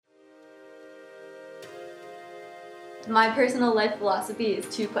My personal life philosophy is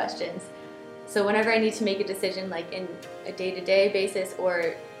 2 questions. So whenever I need to make a decision, like in a day-to-day basis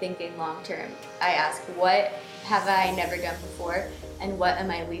or thinking long-term, I ask, what have I never done before, and what am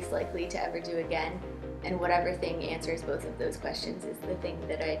I least likely to ever do again? And whatever thing answers both of those questions is the thing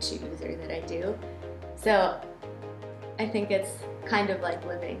that I choose or that I do. So I think it's kind of like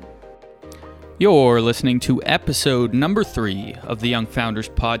living. You're listening to episode number 3 of the Young Founders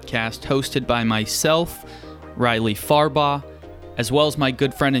Podcast, hosted by myself, Riley Farbaugh, as well as my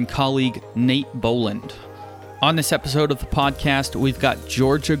good friend and colleague, Nate Boland. On this episode of the podcast, we've got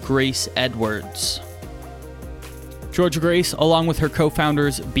Georgia Grace Edwards. Georgia Grace, along with her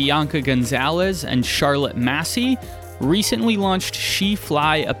co-founders Bianca Gonzalez and Charlotte Massey, recently launched She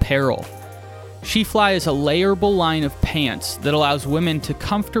Fly Apparel. She Fly is a layerable line of pants that allows women to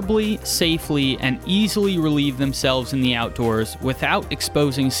comfortably, safely, and easily relieve themselves in the outdoors without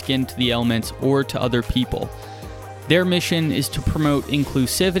exposing skin to the elements or to other people. Their mission is to promote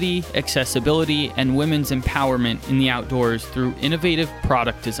inclusivity, accessibility, and women's empowerment in the outdoors through innovative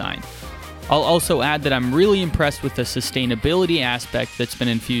product design. I'll also add that I'm really impressed with the sustainability aspect that's been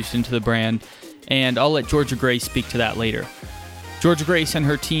infused into the brand, and I'll let Georgia Grace speak to that later. Georgia Grace and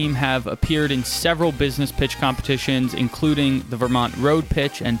her team have appeared in several business pitch competitions, including the Vermont Road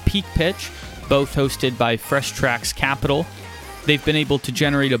Pitch and Peak Pitch, both hosted by Fresh Tracks Capital. They've been able to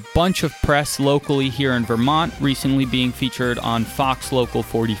generate a bunch of press locally here in Vermont, recently being featured on Fox Local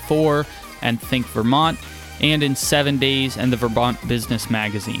 44 and Think Vermont, and in 7 Days and the Vermont Business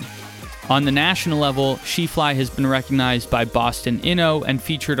Magazine. On the national level, She Fly has been recognized by Boston Inno and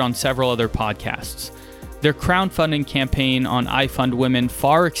featured on several other podcasts. Their crowdfunding campaign on iFund Women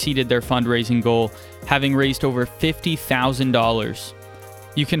far exceeded their fundraising goal, having raised over $50,000.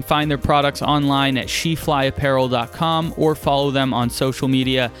 You can find their products online at sheflyapparel.com or follow them on social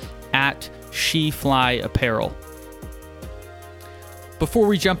media at sheflyapparel. Before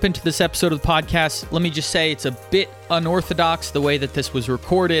we jump into this episode of the podcast, let me just say it's a bit unorthodox the way that this was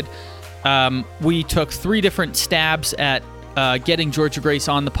recorded. We took 3 different stabs at getting Georgia Grace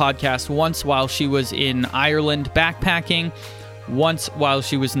on the podcast, once while she was in Ireland backpacking, once while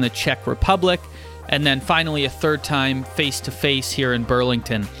she was in the Czech Republic, and then finally a 3rd time face-to-face here in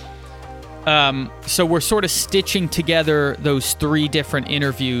Burlington. So we're sort of stitching together those 3 different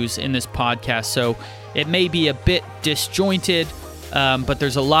interviews in this podcast, so it may be a bit disjointed, but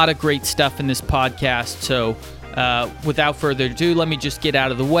there's a lot of great stuff in this podcast, so without further ado, let me just get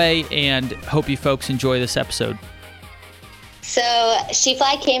out of the way, and hope you folks enjoy this episode. So She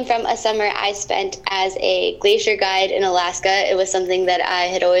Fly came from a summer I spent as a glacier guide in Alaska. It was something that I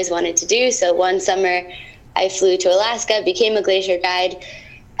had always wanted to do. So one summer I flew to Alaska, became a glacier guide,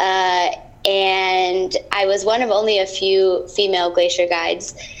 and I was one of only a few female glacier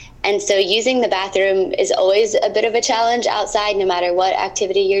guides. And so using the bathroom is always a bit of a challenge outside, no matter what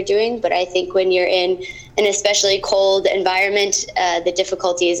activity you're doing. But I think when you're in an especially cold environment, the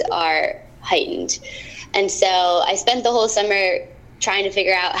difficulties are heightened. And so I spent the whole summer trying to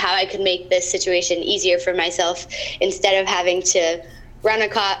figure out how I could make this situation easier for myself instead of having to run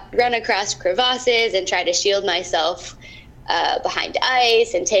across crevasses and try to shield myself behind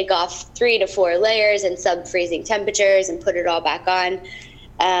ice and take off 3 to 4 layers in sub-freezing temperatures and put it all back on.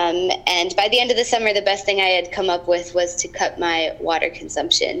 And by the end of the summer, the best thing I had come up with was to cut my water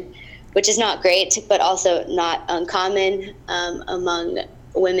consumption, which is not great, but also not uncommon among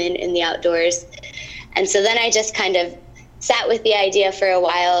women in the outdoors. And so then I just kind of sat with the idea for a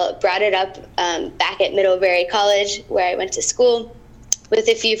while, brought it up back at Middlebury College, where I went to school, with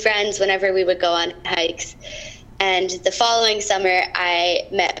a few friends whenever we would go on hikes. And the following summer, I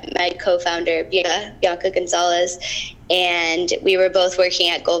met my co-founder, Bianca Gonzalez, and we were both working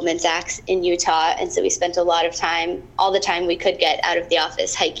at Goldman Sachs in Utah. And so we spent a lot of time, all the time we could get out of the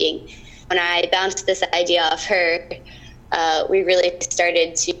office, hiking. When I bounced this idea off her, we really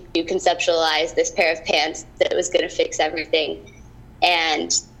started to conceptualize this pair of pants that was going to fix everything.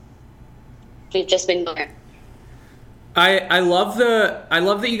 And we've just been going. I love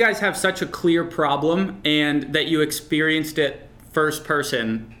that you guys have such a clear problem and that you experienced it first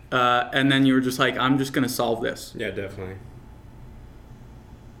person, and then you were just like, I'm just going to solve this. Yeah, definitely.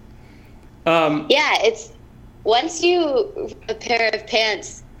 Yeah, it's once a pair of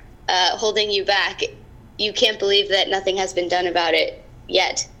pants holding you back, you can't believe that nothing has been done about it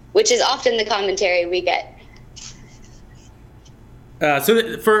yet, which is often the commentary we get.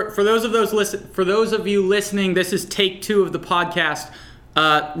 So for those of you listening, this is take 2 of the podcast.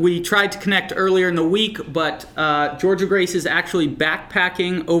 We tried to connect earlier in the week, but Georgia Grace is actually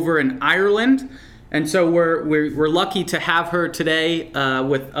backpacking over in Ireland, and so we're lucky to have her today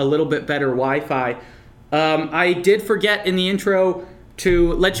with a little bit better Wi-Fi. I did forget in the intro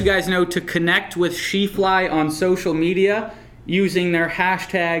to let you guys know to connect with SheFly on social media using their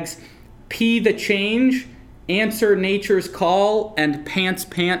hashtags #PTheChange, Answer Nature's Call, and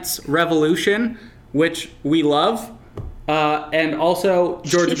Pants Revolution, which we love. And also,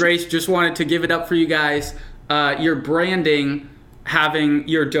 Georgia Grace, just wanted to give it up for you guys. Your branding, having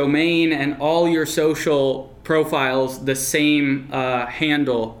your domain and all your social profiles the same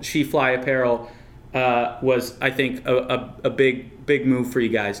handle, SheFly Apparel, was, I think, a big move for you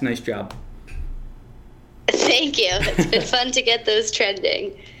guys. Nice job. Thank you. It's been fun to get those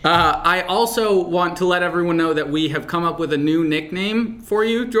trending. I also want to let everyone know that we have come up with a new nickname for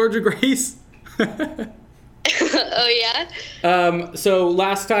you, Georgia Grace. Oh, yeah? So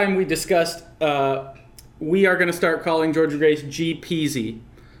last time we discussed, we are going to start calling Georgia Grace G Peasy.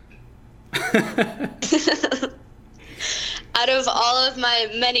 Out of all of my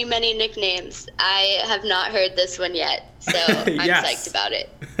many, many nicknames, I have not heard this one yet, so I'm psyched about it.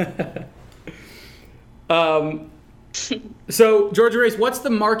 So, Georgia Grace, what's the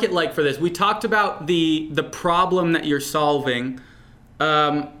market like for this? We talked about the problem that you're solving.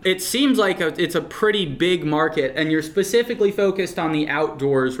 It seems like it's a pretty big market, and you're specifically focused on the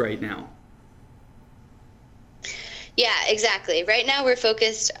outdoors right now. Yeah, exactly. Right now we're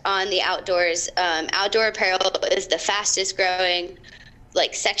focused on the outdoors. Outdoor apparel is the fastest growing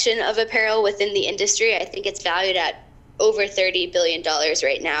section of apparel within the industry. I think it's valued at over $30 billion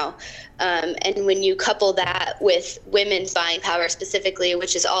right now. And when you couple that with women's buying power specifically,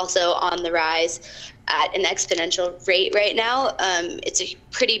 which is also on the rise at an exponential rate right now, it's a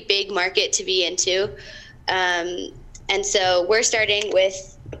pretty big market to be into. And so we're starting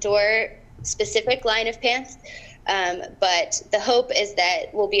with outdoor specific line of pants. But the hope is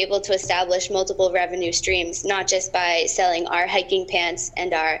that we'll be able to establish multiple revenue streams, not just by selling our hiking pants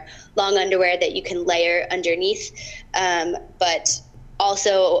and our long underwear that you can layer underneath, but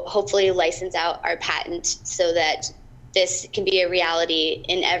also hopefully license out our patent so that this can be a reality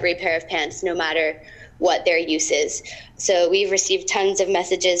in every pair of pants, no matter what their use is. So we've received tons of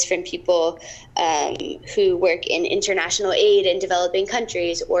messages from people who work in international aid in developing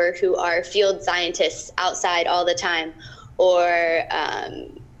countries, or who are field scientists outside all the time, or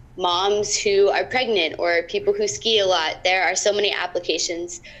moms who are pregnant, or people who ski a lot. There are so many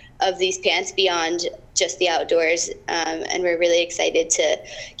applications of these pants beyond just the outdoors, and we're really excited to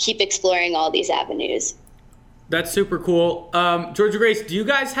keep exploring all these avenues. That's super cool. Georgia Grace, do you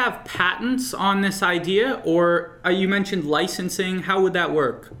guys have patents on this idea, or you mentioned licensing? How would that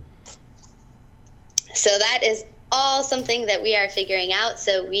work? So that is all something that we are figuring out.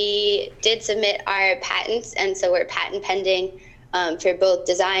 So we did submit our patents, and so we're patent pending for both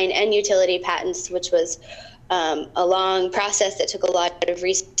design and utility patents, which was a long process that took a lot of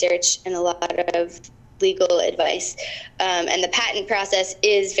research and a lot of legal advice. And the patent process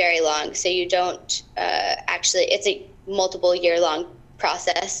is very long. So you don't it's a multiple year-long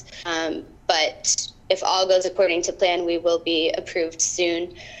process. But if all goes according to plan, we will be approved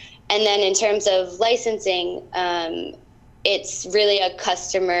soon. And then in terms of licensing, it's really a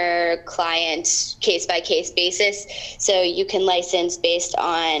customer-client, case-by-case basis. So you can license based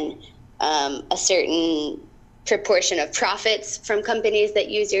on a certain proportion of profits from companies that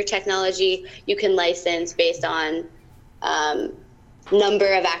use your technology. You can license based on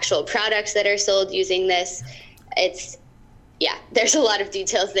number of actual products that are sold using this. There's a lot of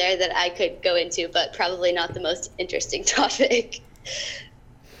details there that I could go into, but probably not the most interesting topic.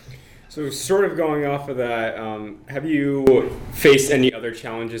 So sort of going off of that, have you faced any other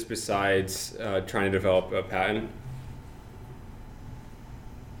challenges besides trying to develop a patent?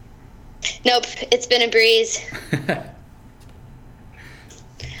 Nope, it's been a breeze.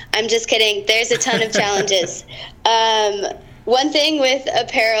 I'm just kidding. There's a ton of challenges. One thing with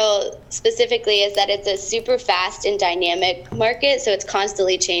apparel specifically is that it's a super fast and dynamic market, so it's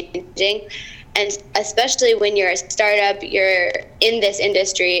constantly changing. And especially when you're a startup, you're in this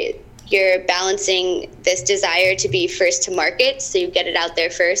industry, you're balancing this desire to be first to market, so you get it out there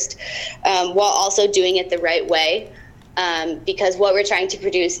first, while also doing it the right way. Because what we're trying to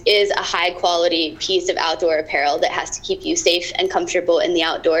produce is a high quality piece of outdoor apparel that has to keep you safe and comfortable in the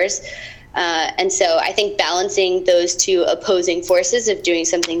outdoors. And so I think balancing those two opposing forces of doing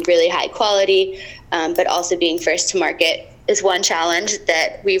something really high quality, but also being first to market is one challenge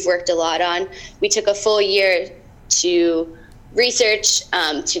that we've worked a lot on. We took a full year to research,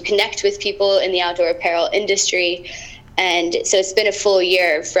 to connect with people in the outdoor apparel industry. And so it's been a full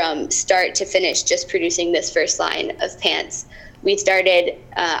year from start to finish just producing this first line of pants. We started,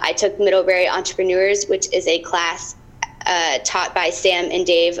 I took Middlebury Entrepreneurs, which is a class taught by Sam and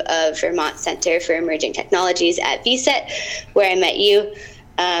Dave of Vermont Center for Emerging Technologies at VCET, where I met you.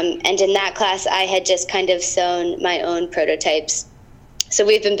 And in that class, I had just kind of sewn my own prototypes. So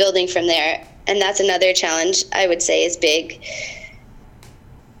we've been building from there. And that's another challenge I would say is big.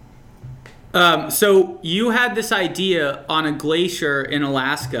 So you had this idea on a glacier in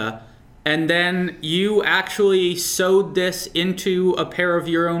Alaska, and then you actually sewed this into a pair of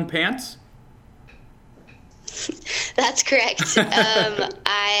your own pants? That's correct.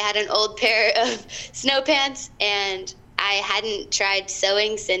 I had an old pair of snow pants, and I hadn't tried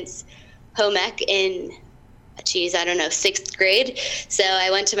sewing since home ec in, I don't know, 6th grade. So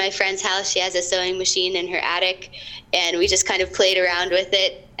I went to my friend's house. She has a sewing machine in her attic, and we just kind of played around with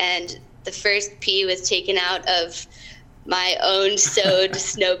it. And the first pee was taken out of my own sewed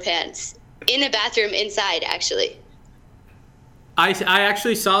snow pants in a bathroom inside, actually. I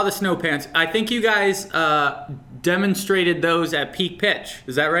actually saw the snow pants. I think you guys demonstrated those at Peak Pitch.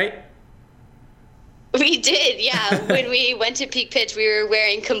 Is that right? We did, yeah. When we went to Peak Pitch, we were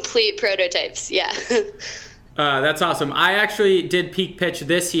wearing complete prototypes, yeah. That's awesome. I actually did Peak Pitch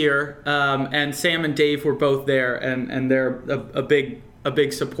this year, and Sam and Dave were both there, and they're a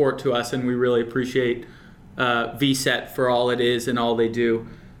big support to us, and we really appreciate VCET for all it is and all they do.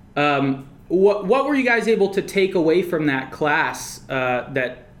 What were you guys able to take away from that class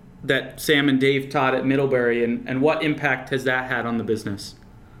that Sam and Dave taught at Middlebury, and what impact has that had on the business?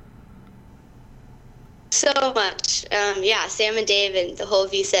 So much. Sam and Dave and the whole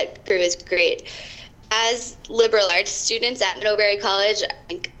VCET crew is great. As liberal arts students at Middlebury College, I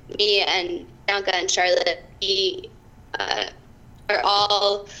think me and Bianca and Charlotte, we are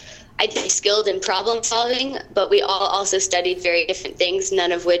all, I'd say, skilled in problem solving, but we all also studied very different things,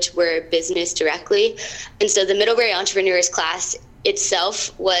 none of which were business directly. And so the Middlebury Entrepreneurs class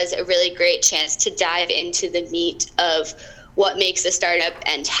itself was a really great chance to dive into the meat of what makes a startup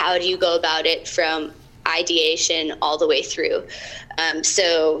and how do you go about it from ideation all the way through.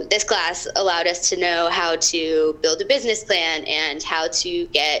 So this class allowed us to know how to build a business plan and how to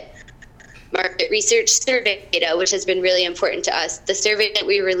get market research survey data, which has been really important to us. The survey that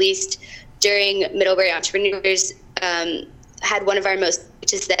we released during Middlebury Entrepreneurs had one of our most,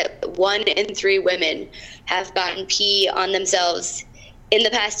 which is that 1 in 3 women have gotten pee on themselves in the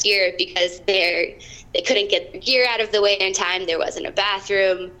past year because they couldn't get their gear out of the way in time. There wasn't a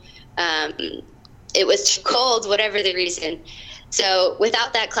bathroom. It was too cold, whatever the reason. So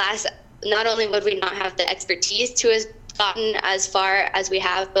without that class, not only would we not have the expertise to have gotten as far as we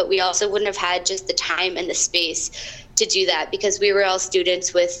have, but we also wouldn't have had just the time and the space to do that because we were all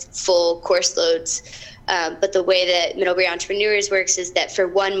students with full course loads. But the way that Middlebury Entrepreneurs works is that for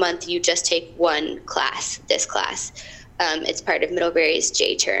 1 month, you just take one class, this class. It's part of Middlebury's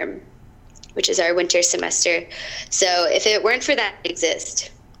J term, which is our winter semester. So if it weren't for that, it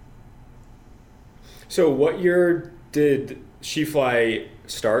exist. So what year did SheFly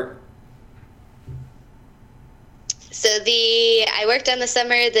start? So I worked on the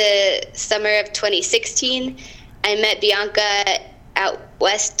summer of 2016. I met Bianca out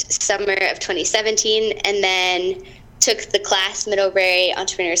west summer of 2017, and then took the class, Middlebury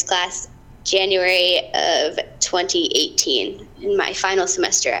Entrepreneurs class, January of 2018 in my final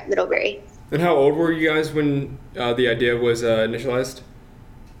semester at Middlebury. And how old were you guys when the idea was initialized?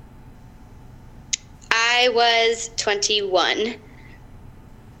 I was 21. Is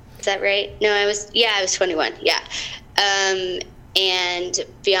that right? No, I was 21. Yeah. And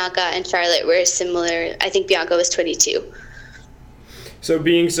Bianca and Charlotte were similar. I think Bianca was 22. So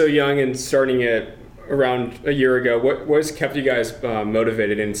being so young and starting it around a year ago, what has kept you guys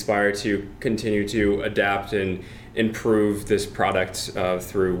motivated and inspired to continue to adapt and improve this product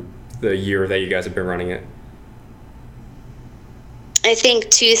through the year that you guys have been running it? I think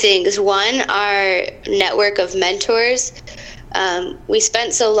 2 things. One, our network of mentors. We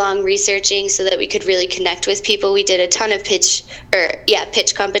spent so long researching so that we could really connect with people. We did a ton of pitch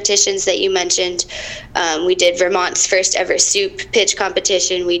competitions that you mentioned. We did Vermont's first ever soup pitch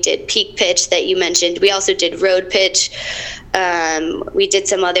competition. We did Peak Pitch that you mentioned. We also did Road Pitch. We did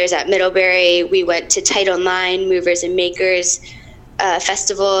some others at Middlebury. We went to Title IX Movers and Makers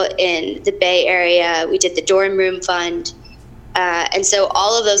Festival in the Bay Area. We did the Dorm Room Fund. And so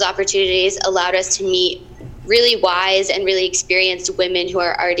all of those opportunities allowed us to meet really wise and really experienced women who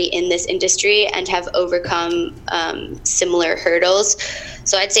are already in this industry and have overcome similar hurdles.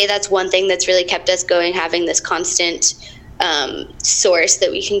 So I'd say that's one thing that's really kept us going, having this constant source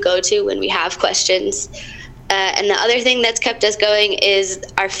that we can go to when we have questions. And the other thing that's kept us going is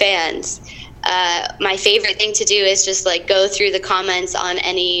our fans. My favorite thing to do is just go through the comments on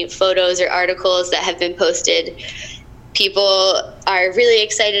any photos or articles that have been posted people are really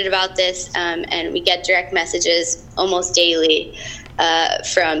excited about this, and we get direct messages almost daily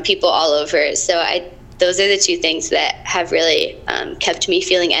from people all over. So those are the two things that have really kept me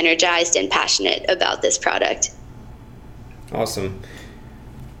feeling energized and passionate about this product. Awesome.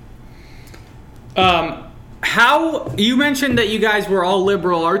 How you mentioned that you guys were all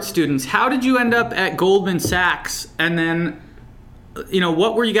liberal arts students. How did you end up at Goldman Sachs? And then,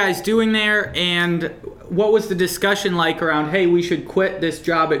 what were you guys doing there? And what was the discussion like around, hey, we should quit this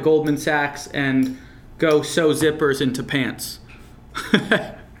job at Goldman Sachs and go sew zippers into pants?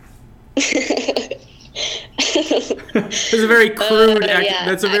 That's a very crude.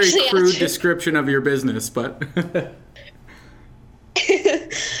 That's a very crude description of your business, but.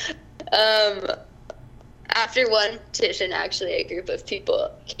 After one petition, actually, a group of people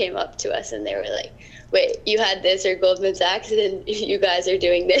came up to us and they were like, "Wait, you had this or Goldman Sachs, and you guys are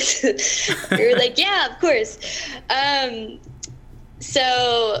doing this?" We were like, "Yeah, of course."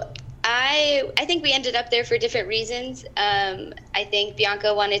 So I think we ended up there for different reasons. I think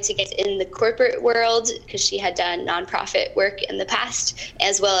Bianca wanted to get in the corporate world because she had done nonprofit work in the past,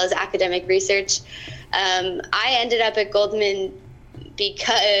 as well as academic research. I ended up at Goldman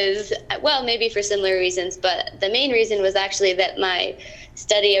because, well, maybe for similar reasons, but the main reason was actually that my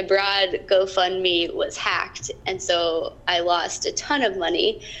study abroad GoFundMe was hacked, and so I lost a ton of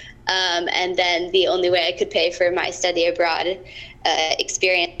money. And then the only way I could pay for my study abroad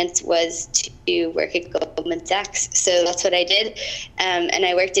experience was to work at Goldman Sachs. So that's what I did. And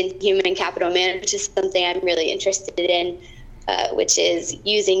I worked in human capital management, which is something I'm really interested in, which is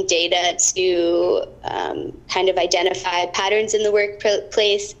using data to kind of identify patterns in the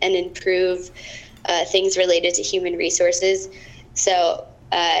workplace and improve things related to human resources. So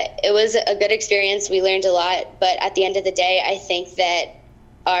it was a good experience. We learned a lot. But at the end of the day, I think that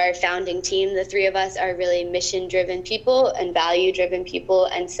our founding team, the three of us, are really mission-driven people and value-driven people.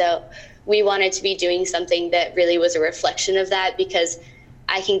 And so we wanted to be doing something that really was a reflection of that, because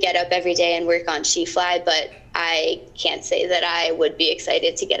I can get up every day and work on SheFly, but I can't say that I would be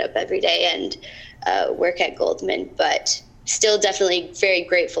excited to get up every day and work at Goldman, but still definitely very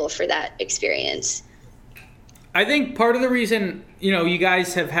grateful for that experience. I think part of the reason, you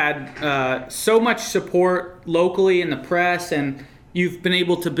guys have had so much support locally in the press, and you've been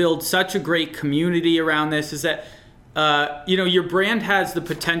able to build such a great community around this, is that, your brand has the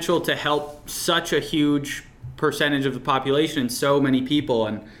potential to help such a huge percentage of the population and so many people.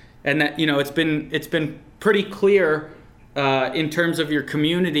 And that, it's been pretty clear in terms of your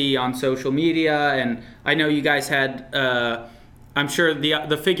community on social media. And I know you guys had, I'm sure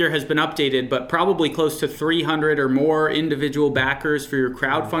the figure has been updated, but probably close to 300 or more individual backers for your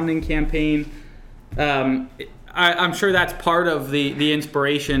crowdfunding campaign. I'm sure that's part of the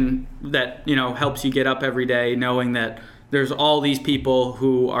inspiration that, helps you get up every day, knowing that there's all these people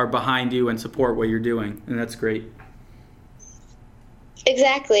who are behind you and support what you're doing. And that's great.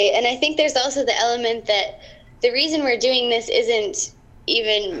 Exactly. And I think there's also the element that the reason we're doing this isn't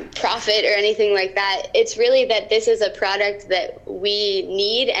even profit or anything like that. It's really that this is a product that we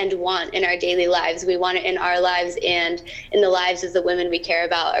need and want in our daily lives. We want it in our lives and in the lives of the women we care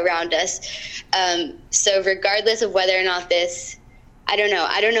about around us. So regardless of whether or not this, I don't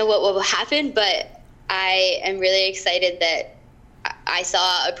know what will happen, but I am really excited that I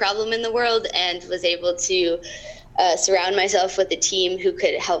saw a problem in the world and was able to surround myself with a team who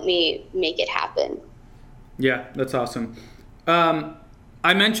could help me make it happen. Yeah, that's awesome.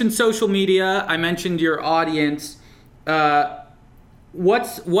 I mentioned social media. I mentioned your audience.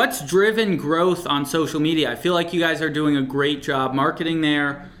 What's driven growth on social media? I feel like you guys are doing a great job marketing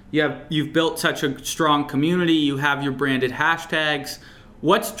there. You've built such a strong community. You have your branded hashtags.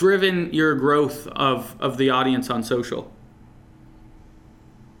 What's driven your growth of the audience on social?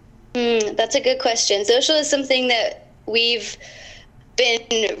 That's a good question. Social is something that we've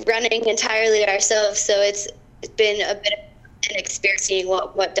been running entirely ourselves, so it's been a bit of an experience seeing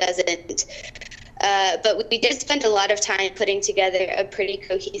what doesn't. But we did spend a lot of time putting together a pretty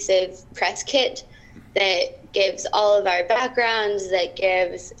cohesive press kit that gives all of our backgrounds, that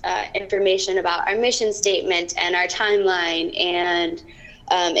gives information about our mission statement and our timeline, and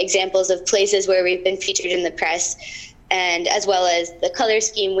examples of places where we've been featured in the press, and as well as the color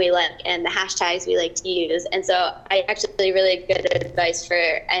scheme we like and the hashtags we like to use. And so I actually really good advice for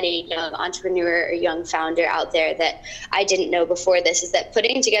any young entrepreneur or young founder out there that I didn't know before this is that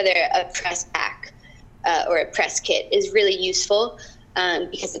putting together a press pack or a press kit is really useful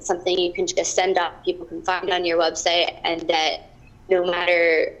because it's something you can just send off, people can find on your website, and that no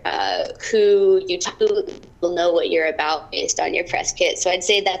matter who you talk to will know what you're about based on your press kit. So I'd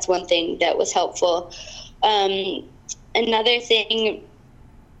say that's one thing that was helpful. Another thing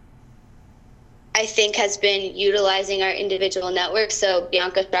I think has been utilizing our individual networks. So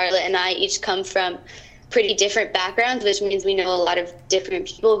Bianca, Charlotte, and I each come from pretty different backgrounds, which means we know a lot of different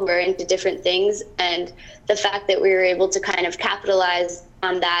people who are into different things. And the fact that we were able to kind of capitalize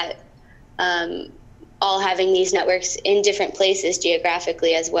on that, all having these networks in different places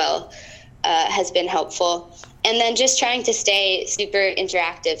geographically as well, has been helpful. And then just trying to stay super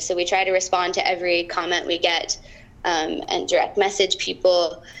interactive. So we try to respond to every comment we get, and direct message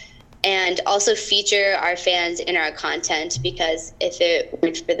people, and also feature our fans in our content, because if it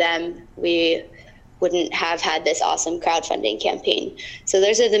weren't for them, we wouldn't have had this awesome crowdfunding campaign. So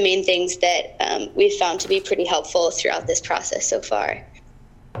those are the main things that we've found to be pretty helpful throughout this process so far.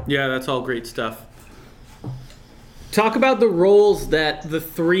 Yeah, that's all great stuff. Talk about the roles that the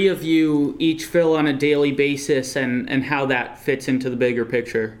three of you each fill on a daily basis and how that fits into the bigger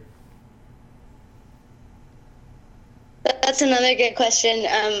picture. That's another good question.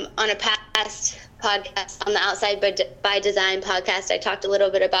 On a past podcast, on the Outside by Design podcast, I talked a little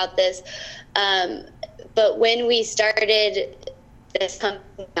bit about this. But when we started this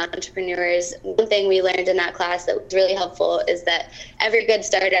company, Entrepreneurs, one thing we learned in that class that was really helpful is that every good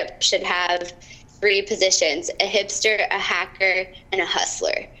startup should have 3 positions: a hipster, a hacker, and a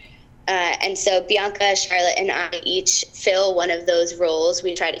hustler. And so Bianca, Charlotte, and I each fill one of those roles.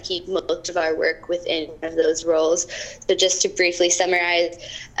 We try to keep most of our work within one of those roles. So just to briefly summarize,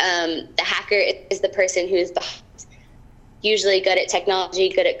 the hacker is the person who's usually good at technology,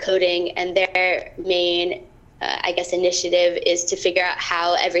 good at coding, and their main, initiative is to figure out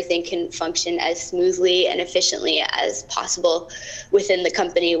how everything can function as smoothly and efficiently as possible within the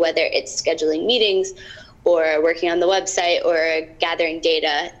company, whether it's scheduling meetings or working on the website or gathering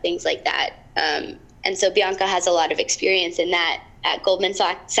data, things like that. And so Bianca has a lot of experience in that. At Goldman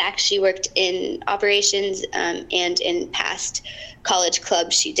Sachs, she worked in operations, and in past college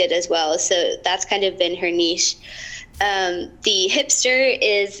clubs she did as well. So that's kind of been her niche. The hipster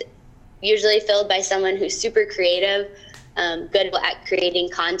is usually filled by someone who's super creative, good at creating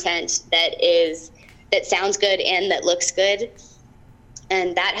content that sounds good and that looks good.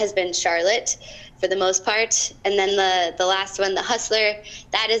 And that has been Charlotte for the most part. And then the last one, the hustler,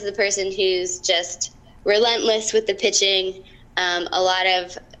 that is the person who's just relentless with the pitching, a lot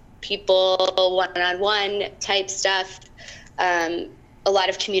of people one-on-one type stuff, a lot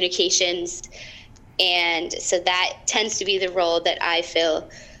of communications. And so that tends to be the role that I fill.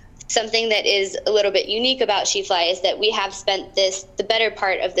 Something that is a little bit unique about SheFly is that we have spent the better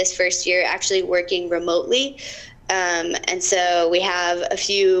part of this first year actually working remotely. And so we have a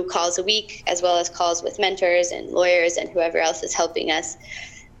few calls a week, as well as calls with mentors and lawyers and whoever else is helping us,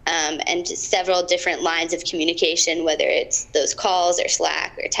 and several different lines of communication, whether it's those calls or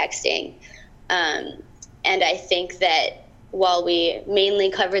Slack or texting. And I think that while we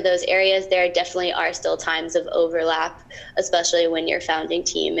mainly cover those areas, there definitely are still times of overlap, especially when your founding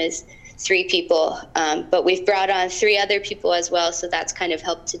team is 3 people. But we've brought on 3 other people as well, so that's kind of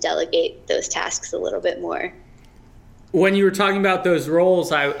helped to delegate those tasks a little bit more. When you were talking about those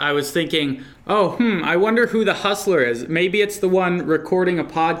roles, I was thinking, I wonder who the hustler is. Maybe it's the one recording a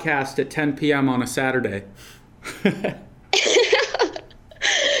podcast at 10 p.m. on a Saturday.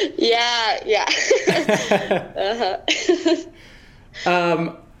 Yeah.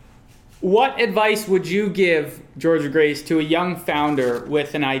 What advice would you give, Georgia Grace, to a young founder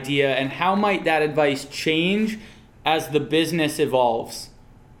with an idea, and how might that advice change as the business evolves?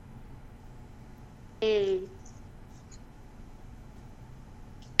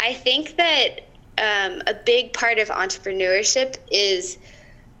 I think that a big part of entrepreneurship is,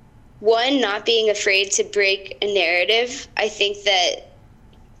 one, not being afraid to break a narrative. I think that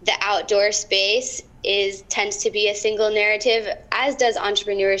the outdoor space tends to be a single narrative, as does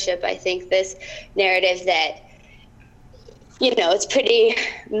entrepreneurship. I think this narrative that, it's pretty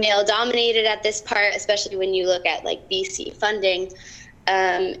male dominated at this part, especially when you look at like VC funding.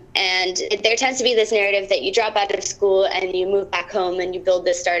 And there tends to be this narrative that you drop out of school and you move back home and you build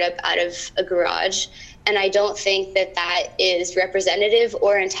this startup out of a garage. And I don't think that is representative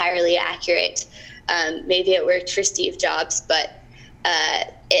or entirely accurate. Maybe it worked for Steve Jobs, but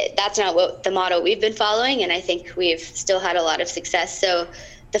that's not what the model we've been following, and I think we've still had a lot of success. So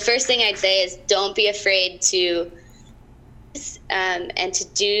the first thing I'd say is don't be afraid to and to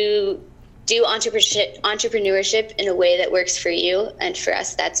do entrepreneurship in a way that works for you. And for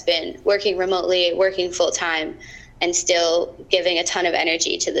us, that's been working remotely, working full time, and still giving a ton of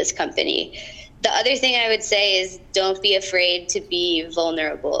energy to this company. The other thing I would say is don't be afraid to be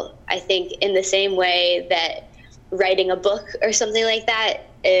vulnerable. I think in the same way that writing a book or something like that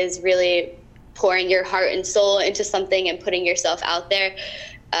is really pouring your heart and soul into something and putting yourself out there.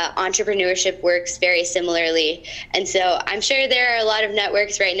 Entrepreneurship works very similarly. And so I'm sure there are a lot of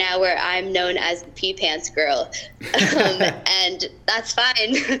networks right now where I'm known as the pee pants girl. And that's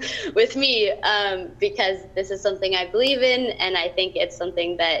fine with me, because this is something I believe in, and I think it's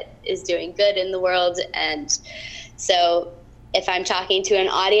something that is doing good in the world. And so if I'm talking to an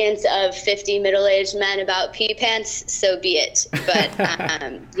audience of 50 middle-aged men about pee pants, so be it. But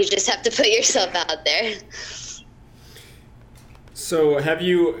you just have to put yourself out there. So have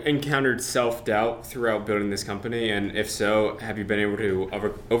you encountered self-doubt throughout building this company? And if so, have you been able to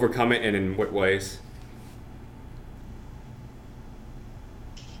overcome it, and in what ways?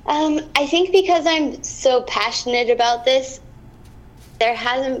 I think because I'm so passionate about this, there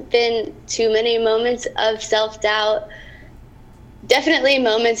hasn't been too many moments of self-doubt. Definitely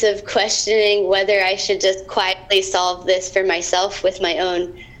moments of questioning whether I should just quietly solve this for myself with my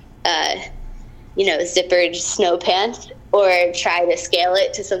own, zippered snow pants, or try to scale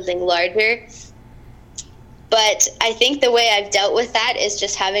it to something larger. But I think the way I've dealt with that is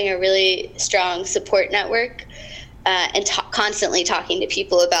just having a really strong support network, and constantly talking to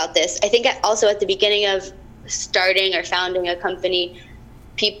people about this. I think also at the beginning of starting or founding a company,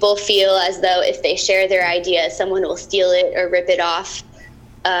 people feel as though if they share their idea, someone will steal it or rip it off.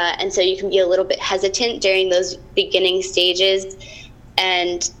 And so you can be a little bit hesitant during those beginning stages.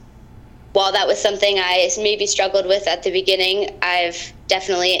 And while that was something I maybe struggled with at the beginning, I've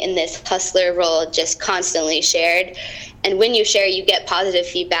definitely in this hustler role just constantly shared. And when you share, you get positive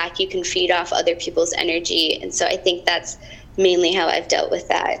feedback. You can feed off other people's energy. And so I think that's mainly how I've dealt with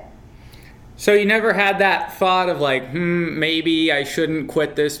that. So you never had that thought of like, maybe I shouldn't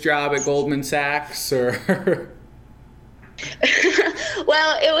quit this job at Goldman Sachs, or?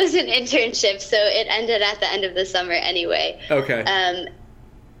 Well, it was an internship, so it ended at the end of the summer anyway. Okay.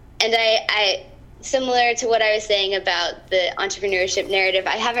 And I, similar to what I was saying about the entrepreneurship narrative,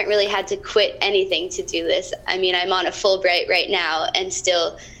 I haven't really had to quit anything to do this. I mean, I'm on a Fulbright right now and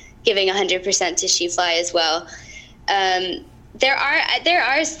still giving 100% to SheFly as well. There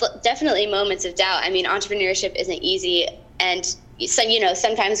are definitely moments of doubt. I mean, entrepreneurship isn't easy, and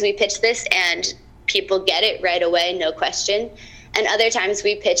sometimes we pitch this and people get it right away, no question. And other times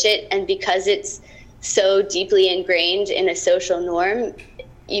we pitch it, and because it's so deeply ingrained in a social norm,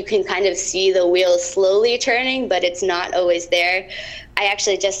 you can kind of see the wheels slowly turning, but it's not always there. I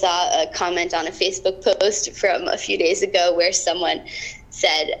actually just saw a comment on a Facebook post from a few days ago where someone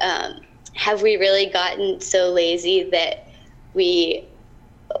said, have we really gotten so lazy that we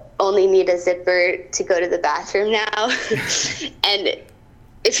only need a zipper to go to the bathroom now? And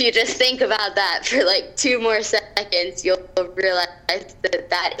if you just think about that for like 2 more seconds, you'll realize that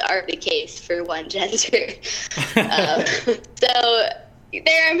that's already the case for one gender. So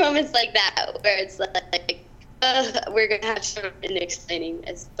there are moments like that where it's like, we're going to have trouble in explaining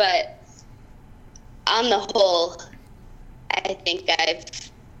this. But on the whole, I think I've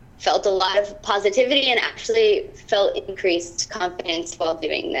felt a lot of positivity and actually felt increased confidence while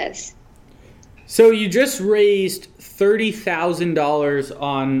doing this. So you just raised $30,000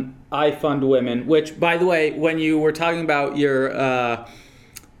 on iFund Women, which, by the way, when you were talking about your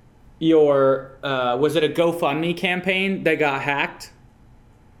was it a GoFundMe campaign that got hacked?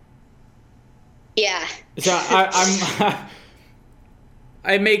 Yeah. So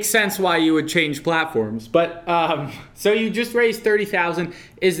it makes sense why you would change platforms. But so you just raised $30,000.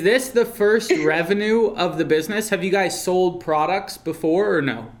 Is this the first revenue of the business? Have you guys sold products before or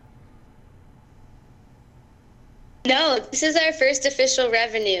no? No, this is our first official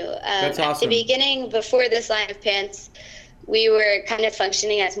revenue. That's awesome. At the beginning, before this line of pants, we were kind of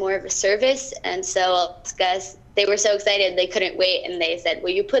functioning as more of a service. And so they were so excited they couldn't wait. And they said,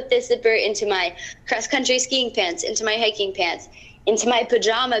 will you put this zipper into my cross-country skiing pants, into my hiking pants, into my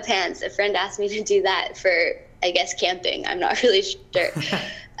pajama pants? A friend asked me to do that for, I guess, camping. I'm not really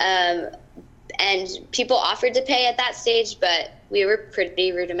sure. And people offered to pay at that stage, but we were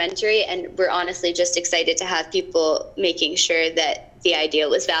pretty rudimentary, and we're honestly just excited to have people making sure that the idea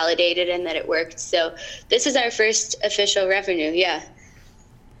was validated and that it worked. So this is our first official revenue, yeah.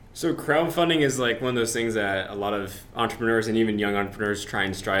 So crowdfunding is like one of those things that a lot of entrepreneurs and even young entrepreneurs try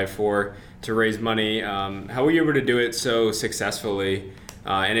and strive for, to raise money. How were you able to do it so successfully?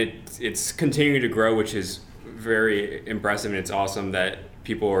 And it's continuing to grow, which is very impressive, and it's awesome that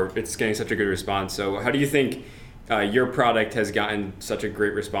it's getting such a good response. So how do you think your product has gotten such a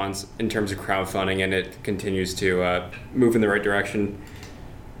great response in terms of crowdfunding, and it continues to move in the right direction?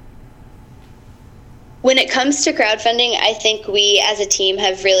 When it comes to crowdfunding, I think we as a team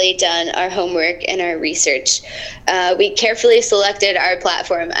have really done our homework and our research. We carefully selected our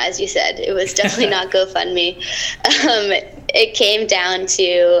platform, as you said. It was definitely not GoFundMe. It came down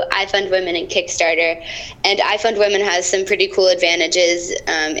to iFundWomen and Kickstarter. And iFundWomen has some pretty cool advantages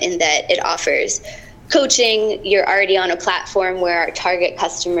in that it offers coaching. You're already on a platform where our target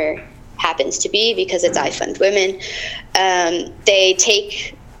customer happens to be because it's iFundWomen. They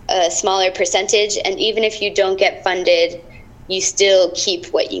take a smaller percentage, and even if you don't get funded, you still keep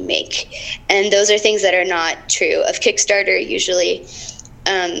what you make. And those are things that are not true of Kickstarter usually.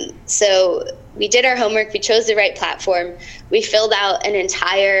 So we did our homework, we chose the right platform, we filled out an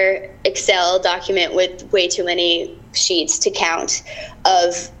entire Excel document with way too many sheets to count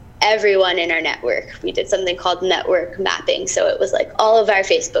of everyone in our network. We did something called network mapping. So it was like all of our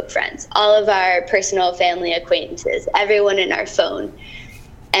Facebook friends, all of our personal family acquaintances, everyone in our phone.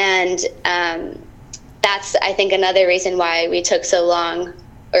 And that's, I think, another reason why we took so long,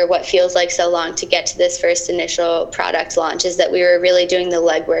 or what feels like so long, to get to this first initial product launch, is that we were really doing the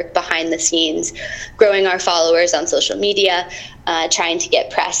legwork behind the scenes, growing our followers on social media, trying to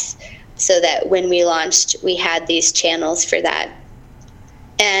get press, so that when we launched, we had these channels for that.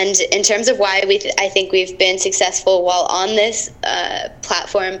 And in terms of why I think we've been successful while on this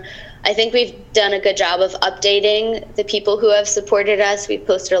platform, I think we've done a good job of updating the people who have supported us. We've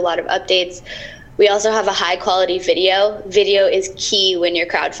posted a lot of updates. We also have a high quality video. Video is key when you're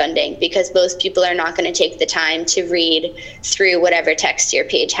crowdfunding, because most people are not going to take the time to read through whatever text your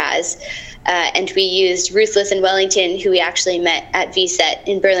page has. And we used Ruthless and Wellington, who we actually met at VSET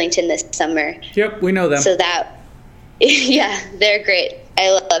in Burlington this summer. Yep, we know them. So that, yeah, they're great.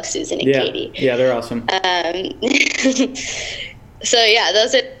 I love Susan and Katie. Yeah, they're awesome. So yeah,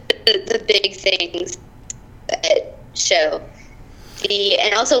 those are the big things that show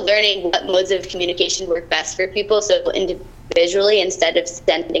and also learning what modes of communication work best for people. So individually, instead of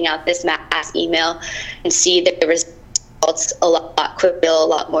sending out this mass email, and see the results a lot quicker, a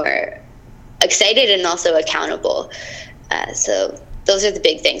lot more excited and also accountable. So those are the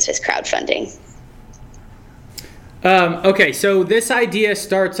big things with crowdfunding. Okay, so this idea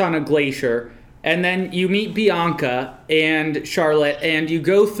starts on a glacier, and then you meet Bianca and Charlotte, and you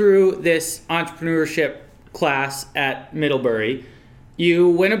go through this entrepreneurship class at Middlebury. You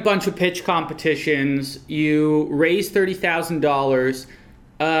win a bunch of pitch competitions. You raise $30,000.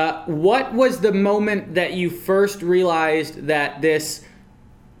 What was the moment that you first realized that this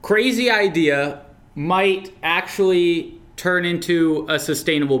crazy idea might actually turn into a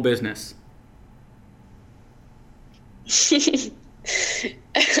sustainable business?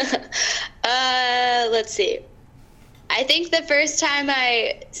 Let's see. I think the first time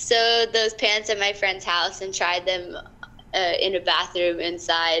I sewed those pants at my friend's house and tried them in a bathroom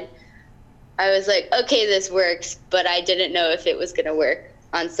inside, I was like, okay, this works, but I didn't know if it was going to work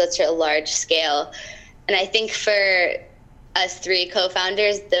on such a large scale. And I think for us three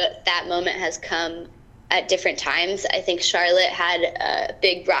co-founders, that moment has come at different times. I think Charlotte had a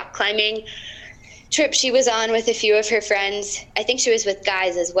big rock climbing trip she was on with a few of her friends. I think she was with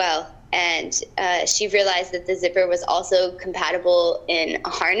guys as well. And she realized that the zipper was also compatible in a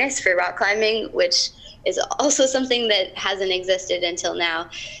harness for rock climbing, which is also something that hasn't existed until now.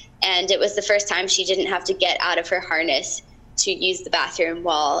 And it was the first time she didn't have to get out of her harness to use the bathroom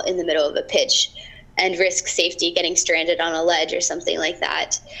while in the middle of a pitch and risk safety getting stranded on a ledge or something like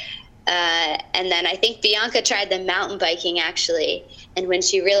that. And then I think Bianca tried the mountain biking, actually. And when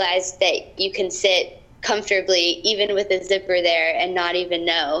she realized that you can sit comfortably even with a zipper there and not even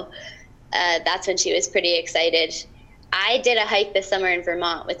know, that's when she was pretty excited. I did a hike this summer in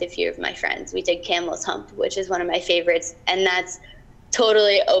Vermont with a few of my friends. We did Camel's Hump, which is one of my favorites, and that's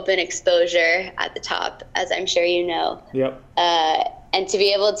totally open exposure at the top, as I'm sure you know. Yep. And to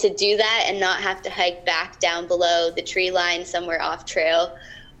be able to do that and not have to hike back down below the tree line somewhere off trail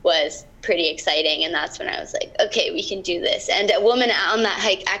was pretty exciting. And that's when I was like, okay, we can do this. And a woman on that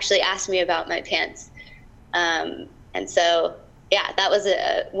hike actually asked me about my pants. And so, yeah, that was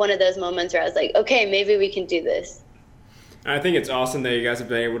one of those moments where I was like, okay, maybe we can do this. I think it's awesome that you guys have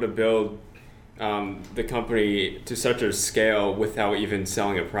been able to build the company to such a scale without even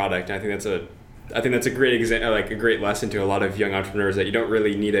selling a product. I think that's a great example, like a great lesson to a lot of young entrepreneurs, that you don't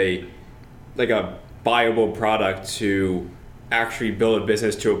really need a viable product to actually build a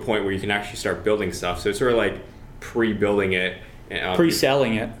business to a point where you can actually start building stuff. So it's sort of like pre-building it,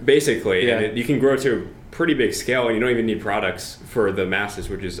 pre-selling it, basically. Yeah. And you can grow to a pretty big scale, and you don't even need products for the masses,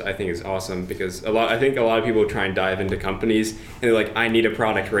 which I think is awesome, because I think a lot of people try and dive into companies and they're like, I need a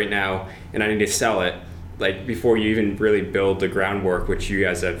product right now and I need to sell it. like before you even really build the groundwork, which you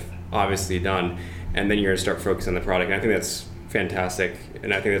guys have obviously done, and then you're going to start focusing on the product. And I think that's fantastic,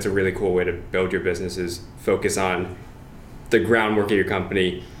 and I think that's a really cool way to build your business, is focus on the groundwork of your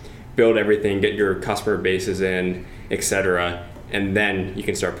company, build everything, get your customer bases in, etc., and then you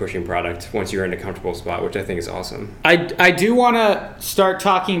can start pushing product once you're in a comfortable spot, which I think is awesome. I do want to start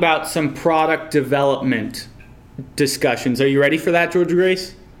talking about some product development discussions. Are you ready for that, Georgia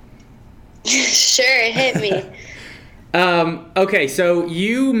Grace? Sure, hit me. Okay, so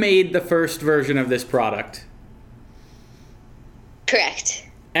you made the first version of this product. Correct.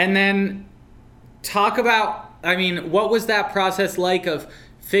 And then talk about, what was that process like of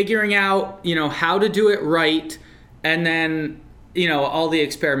figuring out, how to do it right, and then, all the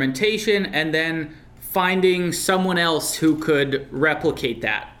experimentation, and then finding someone else who could replicate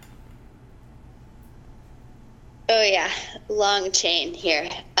that? Oh yeah, long chain here.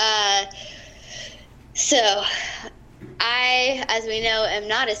 So I, as we know, am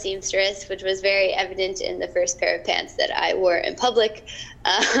not a seamstress, which was very evident in the first pair of pants that I wore in public.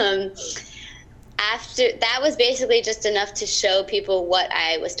 After that was basically just enough to show people what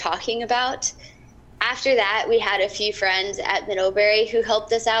I was talking about. After that, we had a few friends at Middlebury who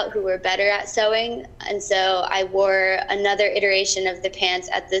helped us out, who were better at sewing. And so I wore another iteration of the pants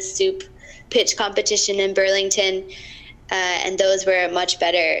at the soup pitch competition in Burlington. And those were much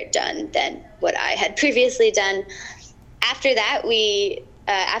better done than what I had previously done. After that,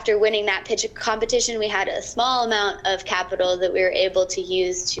 after winning that pitch competition, we had a small amount of capital that we were able to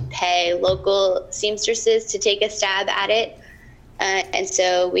use to pay local seamstresses to take a stab at it. And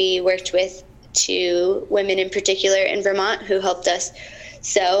so we worked with 2 women in particular in Vermont who helped us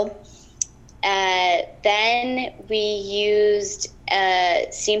sew. Then we used a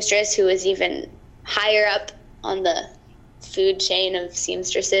seamstress who was even higher up on the food chain of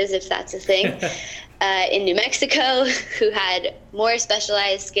seamstresses, if that's a thing, in New Mexico, who had more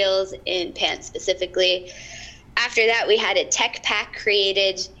specialized skills in pants specifically. After that, we had a tech pack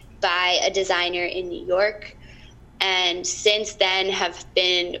created by a designer in New York, and since then have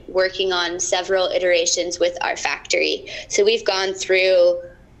been working on several iterations with our factory. So we've gone through,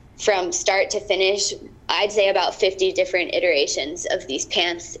 from start to finish, I'd say about 50 different iterations of these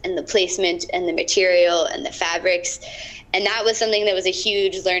pants, and the placement and the material and the fabrics. And that was something that was a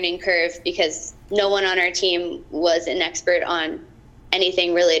huge learning curve, because no one on our team was an expert on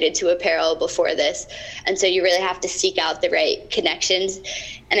anything related to apparel before this. And so you really have to seek out the right connections.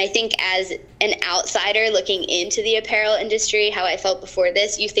 And I think as an outsider looking into the apparel industry, how I felt before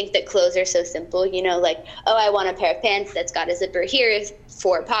this, you think that clothes are so simple, like, oh, I want a pair of pants that's got a zipper here,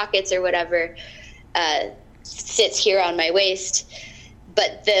 4 pockets or whatever, sits here on my waist.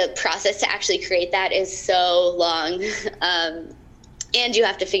 But the process to actually create that is so long. And you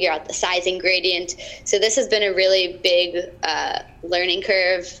have to figure out the sizing gradient. So this has been a really big learning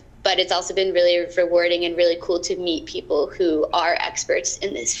curve, but it's also been really rewarding and really cool to meet people who are experts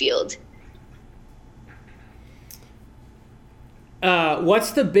in this field.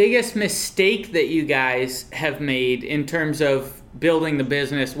 What's the biggest mistake that you guys have made in terms of building the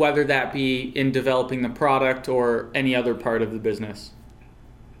business, whether that be in developing the product or any other part of the business?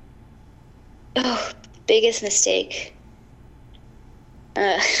 Oh, biggest mistake.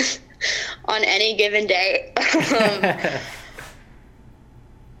 On any given day.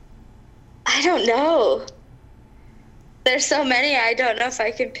 I don't know. There's so many, I don't know if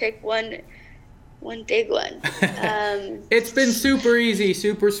I can pick one big one. It's been super easy,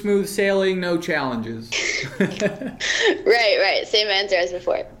 super smooth sailing, no challenges. Right. Same answer as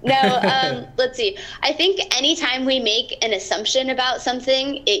before. No, let's see. I think anytime we make an assumption about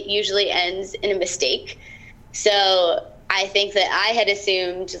something, it usually ends in a mistake. So I think that I had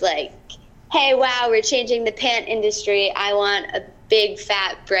assumed, like, hey, wow, we're changing the pant industry. I want a big,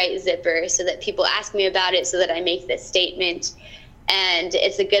 fat, bright zipper so that people ask me about it, so that I make this statement. And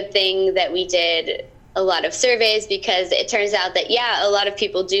it's a good thing that we did a lot of surveys, because it turns out that, yeah, a lot of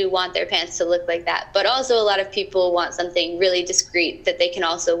people do want their pants to look like that. But also a lot of people want something really discreet that they can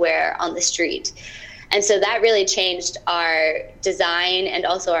also wear on the street. And so that really changed our design and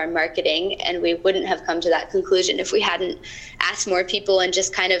also our marketing. And we wouldn't have come to that conclusion if we hadn't asked more people and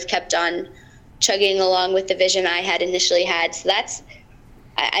just kind of kept on chugging along with the vision I had initially had. So that's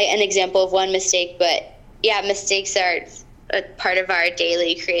an example of one mistake. But yeah, mistakes are a part of our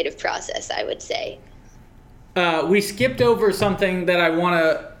daily creative process, I would say. We skipped over something that I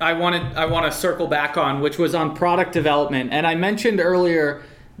want to circle back on, which was on product development. And I mentioned earlier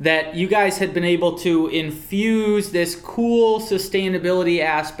that you guys had been able to infuse this cool sustainability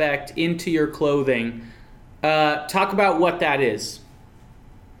aspect into your clothing. Talk about what that is.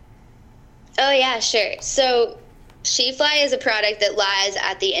 Oh, yeah, sure. So SheFly is a product that lies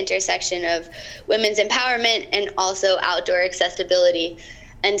at the intersection of women's empowerment and also outdoor accessibility.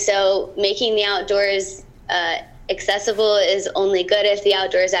 And so making the outdoors accessible is only good if the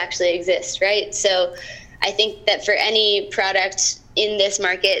outdoors actually exist, right? So I think that for any product in this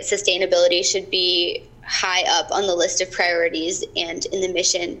market, sustainability should be high up on the list of priorities and in the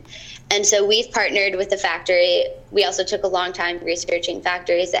mission. And so we've partnered with the factory. We also took a long time researching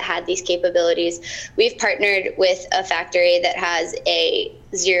factories that had these capabilities. We've partnered with a factory that has a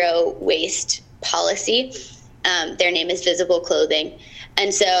zero waste policy. Their name is Visible Clothing.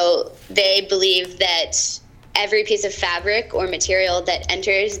 And so they believe that every piece of fabric or material that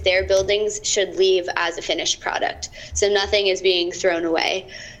enters their buildings should leave as a finished product. So nothing is being thrown away.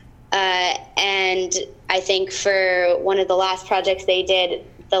 And I think for one of the last projects they did,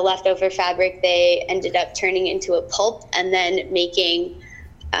 the leftover fabric, they ended up turning into a pulp and then making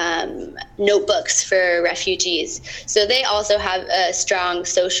notebooks for refugees. So they also have a strong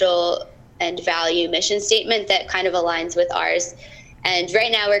social and value mission statement that kind of aligns with ours. And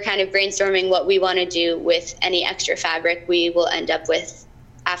right now we're kind of brainstorming what we want to do with any extra fabric we will end up with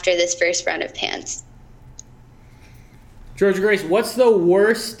after this first run of pants. Georgia Grace, what's the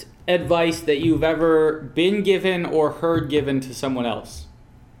worst advice that you've ever been given or heard given to someone else?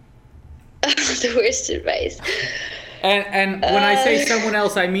 The worst advice. And when I say someone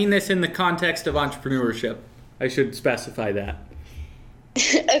else, I mean this in the context of entrepreneurship. I should specify that.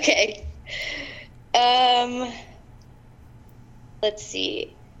 Okay. Let's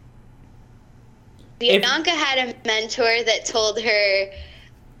see. Bianca had a mentor that told her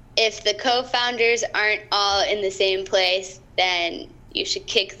if the co-founders aren't all in the same place, then you should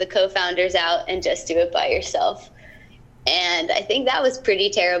kick the co-founders out and just do it by yourself. And I think that was pretty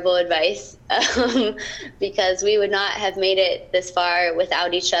terrible advice because we would not have made it this far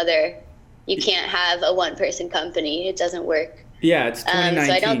without each other. You can't have a one-person company. It doesn't work. Yeah, it's 2019.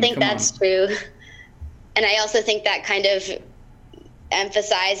 So I don't think that's true. And I also think that kind of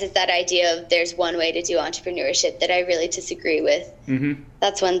emphasizes that idea of there's one way to do entrepreneurship that I really disagree with. Mm-hmm.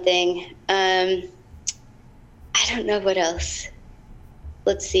 That's one thing. I don't know what else.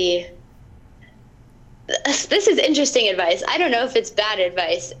 Let's see. This is interesting advice. I don't know if it's bad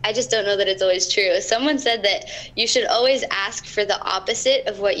advice. I just don't know that it's always true. Someone said that you should always ask for the opposite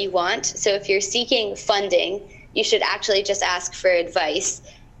of what you want. So if you're seeking funding, you should actually just ask for advice.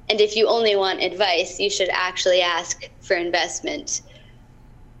 And if you only want advice, you should actually ask for investment.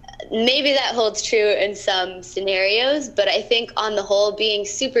 Maybe that holds true in some scenarios, but I think on the whole, being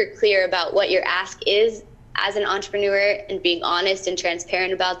super clear about what your ask is as an entrepreneur and being honest and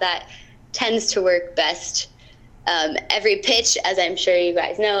transparent about that tends to work best. Every pitch, as I'm sure you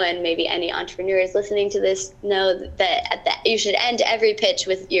guys know, and maybe any entrepreneurs listening to this know, that you should end every pitch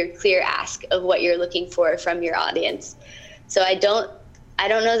with your clear ask of what you're looking for from your audience. So I don't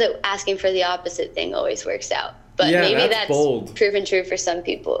know that asking for the opposite thing always works out, but yeah, maybe that's bold. Proven true for some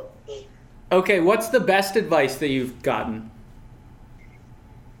people. Okay, what's the best advice that you've gotten?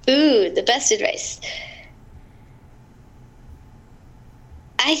 Ooh, the best advice.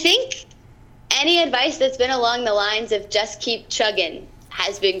 I think any advice that's been along the lines of just keep chugging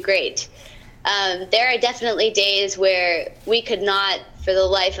has been great. There are definitely days where we could not, for the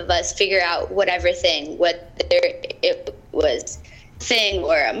life of us, figure out whatever thing, whether it was a thing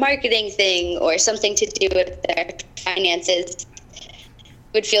or a marketing thing or something to do with our finances.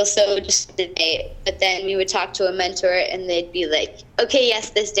 Would feel so just today, but then we would talk to a mentor and they'd be like, okay,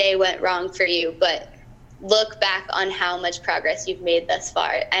 yes, this day went wrong for you, but look back on how much progress you've made thus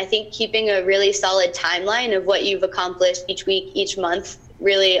far. I think keeping a really solid timeline of what you've accomplished each week, each month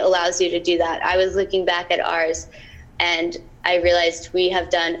really allows you to do that. I was looking back at ours and I realized we have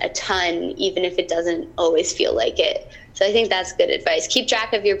done a ton, even if it doesn't always feel like it. So I think that's good advice. Keep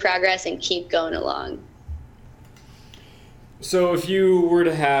track of your progress and keep going along. So if you were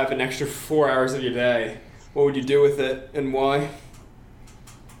to have an extra 4 hours of your day, what would you do with it and why?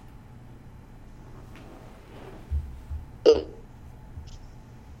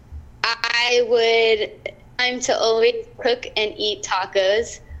 I would time to always cook and eat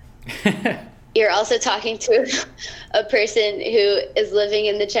tacos. You're also talking to a person who is living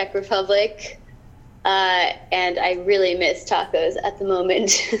in the Czech Republic, and I really miss tacos at the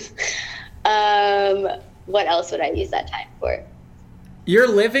moment. What else would I use that time for? You're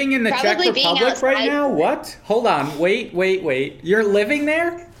living in the Czech Republic right now? What? Hold on. Wait. You're living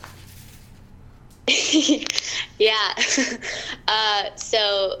there? Yeah.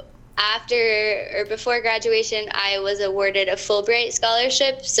 So before graduation, I was awarded a Fulbright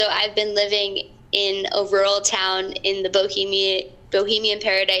scholarship. So I've been living in a rural town in the Bohemian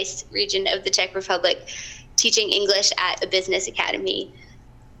Paradise region of the Czech Republic, teaching English at a business academy.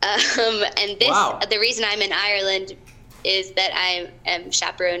 And the reason I'm in Ireland is that I am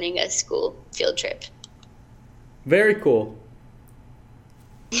chaperoning a school field trip. Very cool.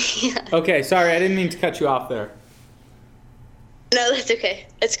 Yeah. Okay, sorry, I didn't mean to cut you off there. No, that's okay.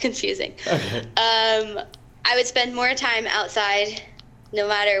 It's confusing. Okay. I would spend more time outside no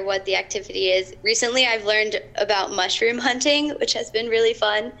matter what the activity is. Recently, I've learned about mushroom hunting, which has been really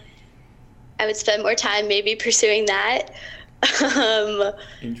fun. I would spend more time maybe pursuing that.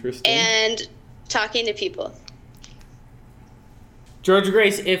 Interesting. And talking to people. Georgia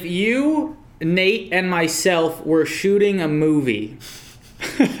Grace, if you, Nate, and myself were shooting a movie,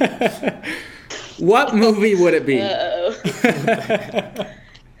 what movie would it be? Uh-oh.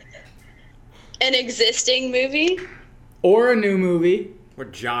 An existing movie? Or a new movie?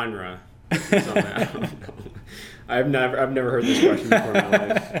 What genre? is on that? I don't know. I've never heard this question before in my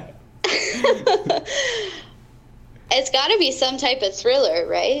life. It's got to be some type of thriller,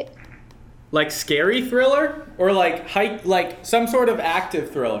 right? Like scary thriller? Or like some sort of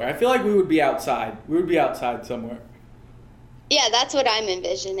active thriller? I feel like we would be outside. We would be outside somewhere. Yeah, that's what I'm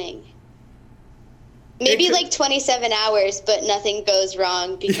envisioning. Maybe like 27 hours, but nothing goes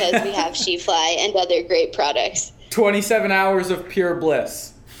wrong because we have SheFly and other great products. 27 hours of pure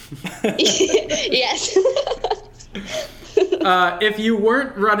bliss. Yes. If you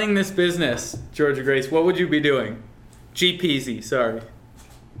weren't running this business, Georgia Grace, what would you be doing? G-Peasy, sorry.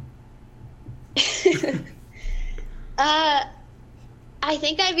 I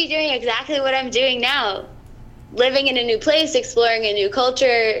think I'd be doing exactly what I'm doing now. Living in a new place, exploring a new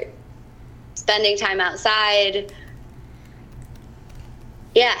culture, spending time outside.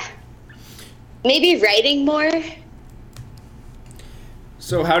 Yeah. Maybe writing more.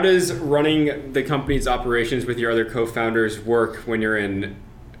 So how does running the company's operations with your other co-founders work when you're in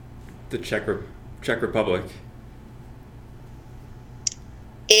the Czech Republic?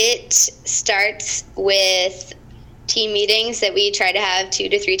 It starts with team meetings that we try to have 2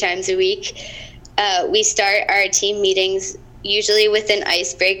 to 3 times a week. We start our team meetings usually with an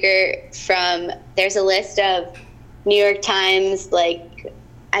icebreaker there's a list of New York Times, like,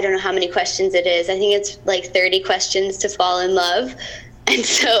 I don't know how many questions it is. I think it's like 30 questions to fall in love. And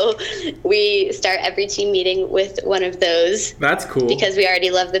so we start every team meeting with one of those. That's cool. Because we already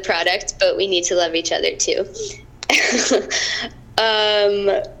love the product, but we need to love each other too.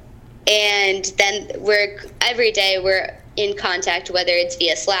 And then every day we're in contact, whether it's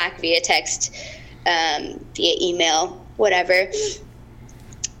via Slack, via text, via email, whatever.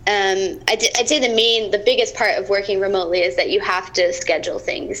 I'd say the biggest part of working remotely is that you have to schedule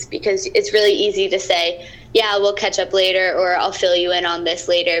things, because it's really easy to say, yeah, we'll catch up later, or I'll fill you in on this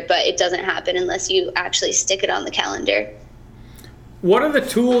later, but it doesn't happen unless you actually stick it on the calendar. What are the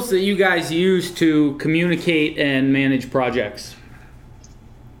tools that you guys use to communicate and manage projects?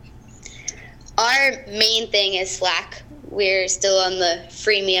 Our main thing is Slack. We're still on the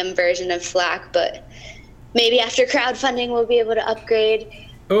freemium version of Slack, but maybe after crowdfunding we'll be able to upgrade.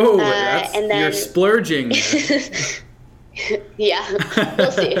 Oh, you're splurging. Yeah,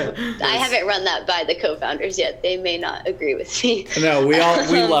 we'll see. I haven't run that by the co-founders yet. They may not agree with me. No, we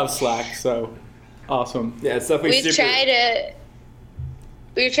love Slack, so awesome. Yeah, it's definitely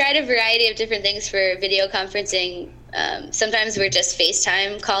We've tried a variety of different things for video conferencing. Sometimes we're just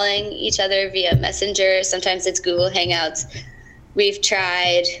FaceTime calling each other via Messenger. Sometimes it's Google Hangouts. We've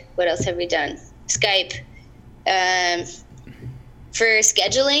tried, what else have we done? Skype. For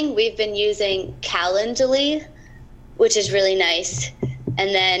scheduling, we've been using Calendly, which is really nice.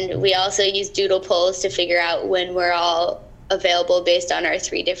 And then we also use Doodle polls to figure out when we're all available based on our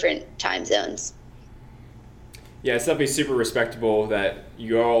 3 different time zones. Yeah, it's definitely super respectable that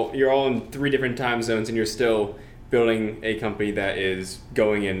you're all in 3 different time zones and you're still building a company that is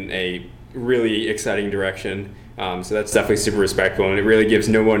going in a really exciting direction. So that's definitely super respectful, and it really gives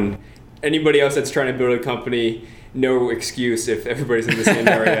anybody else that's trying to build a company, no excuse if everybody's in the same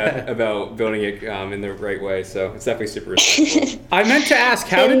area about building it in the right way. So it's definitely super respectful. I meant to ask,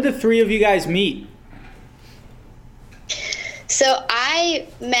 how did the 3 of you guys meet? So I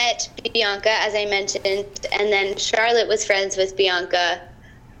met Bianca, as I mentioned, and then Charlotte was friends with Bianca.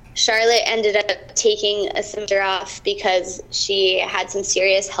 Charlotte ended up taking a semester off because she had some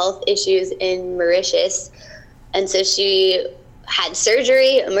serious health issues in Mauritius. And so she had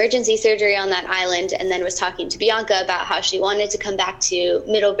emergency surgery on that island, and then was talking to Bianca about how she wanted to come back to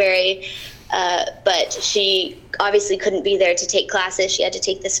Middlebury, but she obviously couldn't be there to take classes. She had to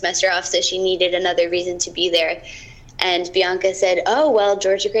take the semester off, so she needed another reason to be there. And Bianca said, oh, well,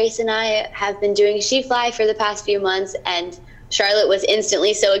 Georgia Grace and I have been doing SheFly for the past few months, and Charlotte was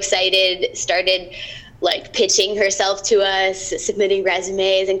instantly so excited, started like pitching herself to us, submitting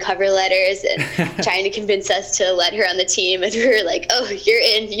resumes and cover letters and trying to convince us to let her on the team. And we were like, oh, you're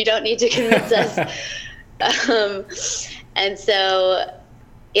in, you don't need to convince us. And so,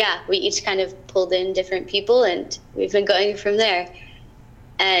 yeah, we each kind of pulled in different people and we've been going from there.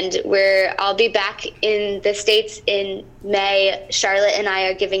 And I'll be back in the States in May. Charlotte and I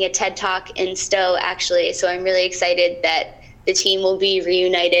are giving a TED Talk in Stowe, actually. So I'm really excited that the team will be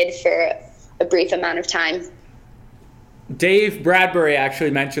reunited for a brief amount of time. Dave Bradbury actually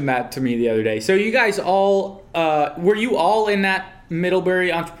mentioned that to me the other day. So you guys all, were you all in that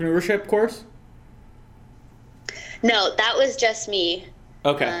Middlebury entrepreneurship course? No, that was just me.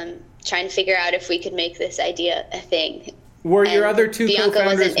 Okay. Trying to figure out if we could make this idea a thing. Were your other two Bianca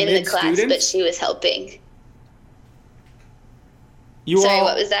co-founders wasn't in the class, mid-students? but she was helping. Sorry,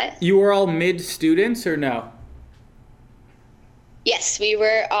 what was that? You were all mid-students or no? Yes, we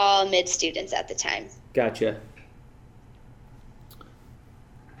were all mid-students at the time. Gotcha.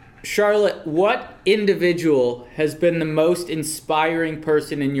 Charlotte, what individual has been the most inspiring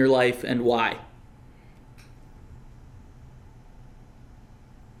person in your life and why?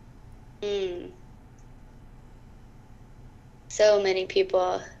 So many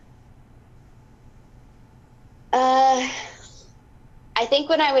people. I think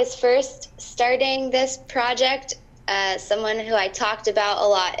when I was first starting this project, someone who I talked about a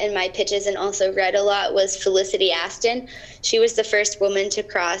lot in my pitches and also read a lot was Felicity Aston. She was the first woman to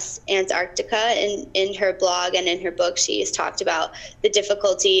cross Antarctica. In her blog and in her book, she has talked about the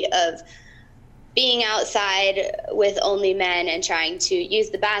difficulty of being outside with only men and trying to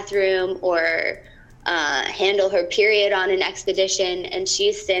use the bathroom or handle her period on an expedition. And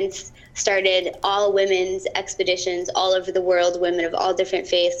she's since started all women's expeditions all over the world, women of all different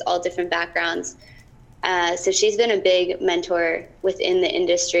faiths, all different backgrounds. So she's been a big mentor within the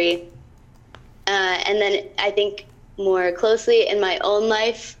industry. And then I think more closely in my own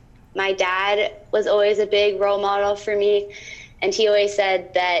life, my dad was always a big role model for me. And he always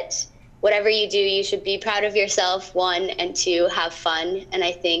said that whatever you do, you should be proud of yourself, one, and two, have fun. And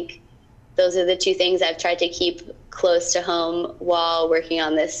I think those are the two things I've tried to keep close to home while working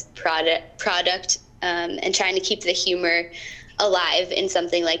on this product and trying to keep the humor alive in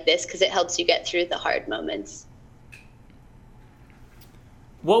something like this because it helps you get through the hard moments.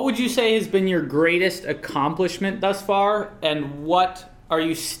 What would you say has been your greatest accomplishment thus far, and what are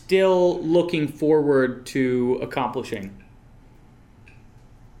you still looking forward to accomplishing?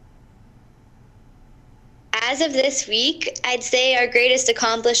 As of this week, I'd say our greatest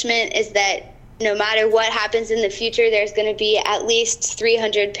accomplishment is that no matter what happens in the future, there's going to be at least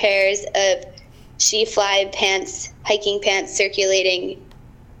 300 pairs of SheFly pants, hiking pants circulating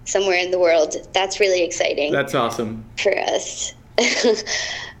somewhere in the world. That's really exciting. That's awesome. For us.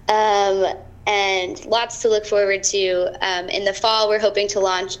 And lots to look forward to. In the fall, we're hoping to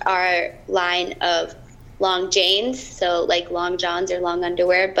launch our line of long janes, so like long johns or long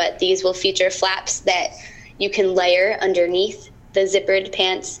underwear, but these will feature flaps that you can layer underneath the zippered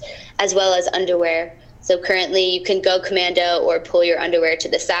pants as well as underwear. So currently you can go commando or pull your underwear to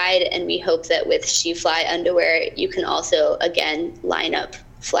the side, and we hope that with SheFly underwear you can also again line up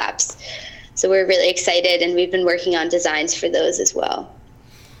flaps. So we're really excited, and we've been working on designs for those as well.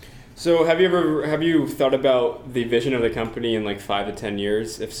 So have you thought about the vision of the company in like 5 to 10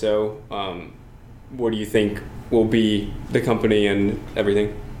 years? If so, what do you think will be the company and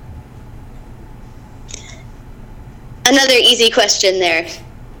everything? Another easy question there.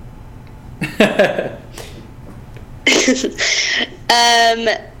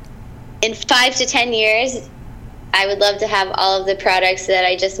 In 5 to 10 years, I would love to have all of the products that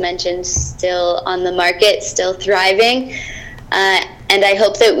I just mentioned still on the market, still thriving. And I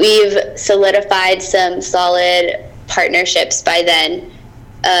hope that we've solidified some solid partnerships by then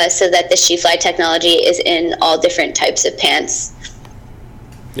so that the SheFly technology is in all different types of pants.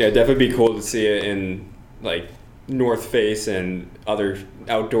 Yeah, it'd definitely be cool to see it in like North Face and other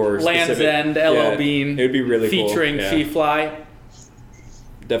outdoor Land's specific. End, LL Bean. It would be really cool. Featuring SheFly.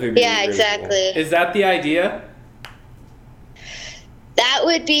 Definitely be yeah, really exactly. cool. Is that the idea? That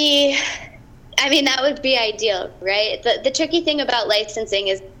would be ideal, right? The tricky thing about licensing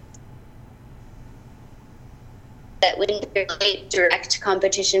is that when you're really direct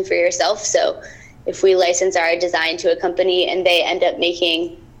competition for yourself. So if we license our design to a company and they end up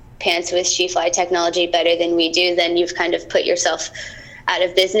making pants with SheFly technology better than we do, then you've kind of put yourself out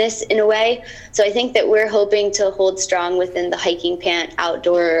of business in a way. So I think that we're hoping to hold strong within the hiking pant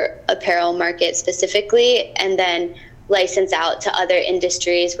outdoor apparel market specifically, and then license out to other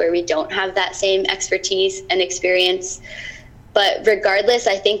industries where we don't have that same expertise and experience. But regardless,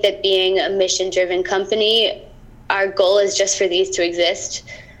 I think that being a mission-driven company, our goal is just for these to exist.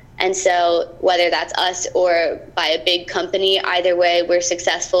 And so whether that's us or by a big company, either way, we're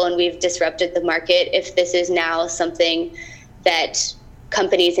successful and we've disrupted the market if this is now something that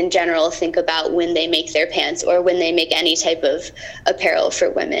companies in general think about when they make their pants or when they make any type of apparel for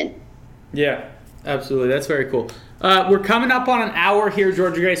women. Yeah, absolutely. That's very cool. We're coming up on an hour here,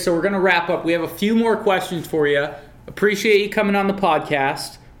 Georgia Grace, so we're going to wrap up. We have a few more questions for you. Appreciate you coming on the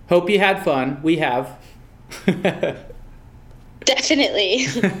podcast. Hope you had fun. We have. Definitely.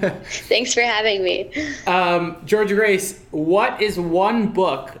 Thanks for having me. Georgia Grace, what is one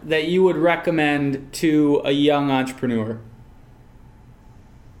book that you would recommend to a young entrepreneur?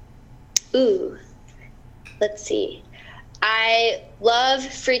 Ooh, let's see. I love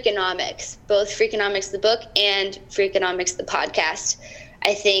Freakonomics, both Freakonomics the book and Freakonomics the podcast.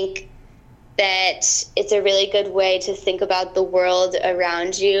 I think that it's a really good way to think about the world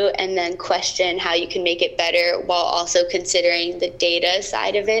around you and then question how you can make it better while also considering the data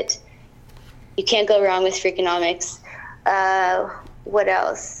side of it. You can't go wrong with Freakonomics. What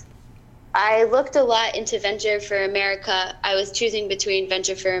else? I looked a lot into Venture for America. I was choosing between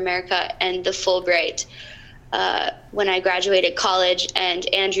Venture for America and the Fulbright when I graduated college, and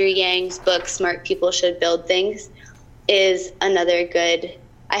Andrew Yang's book, Smart People Should Build Things, is another good.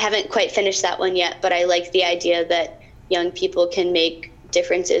 I haven't quite finished that one yet, but I like the idea that young people can make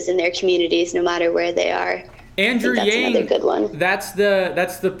differences in their communities no matter where they are. Andrew Yang, another good one. That's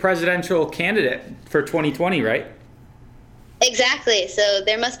the presidential candidate for 2020, right? Exactly. So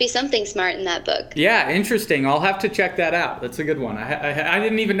there must be something smart in that book. Yeah, interesting. I'll have to check that out. That's a good one. I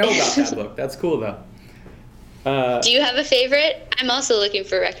didn't even know about that book. That's cool, though. Do you have a favorite? I'm also looking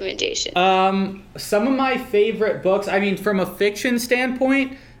for a recommendation. Some of my favorite books, I mean, from a fiction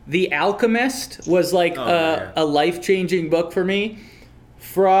standpoint, The Alchemist was like a life-changing book for me.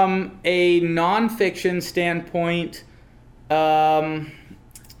 From a nonfiction standpoint, any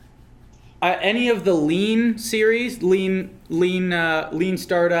of the Lean series, Lean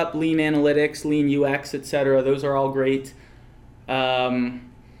Startup, Lean Analytics, Lean UX, etc., those are all great.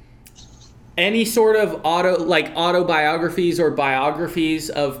 Any sort of autobiographies or biographies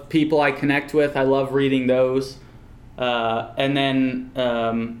of people I connect with, I love reading those. And then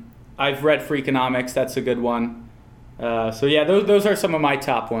I've read Freakonomics, that's a good one. So yeah, those are some of my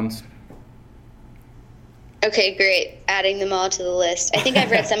top ones. Okay, great. Adding them all to the list. I think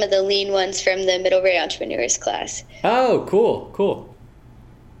I've read some of the Lean ones from the Middlebury Entrepreneurs class. Oh, cool.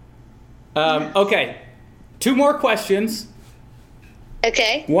 Okay, 2 more questions.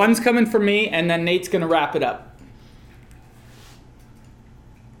 Okay. One's coming from me, and then Nate's going to wrap it up.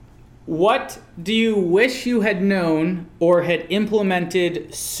 What do you wish you had known or had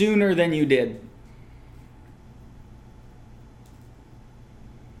implemented sooner than you did?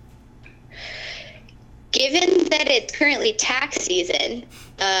 Given that it's currently tax season,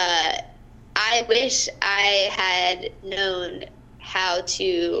 I wish I had known how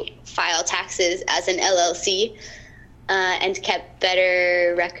to file taxes as an LLC. And kept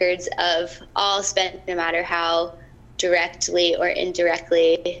better records of all spent, no matter how directly or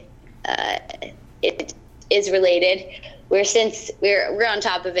indirectly it is related. We're on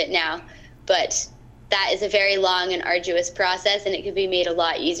top of it now, but that is a very long and arduous process, and it could be made a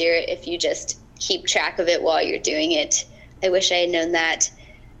lot easier if you just keep track of it while you're doing it. I wish I had known that.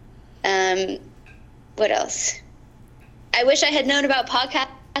 What else? I wish I had known about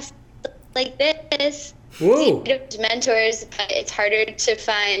podcasts like this. Whoa. Mentors, but it's harder to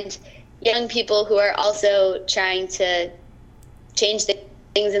find young people who are also trying to change the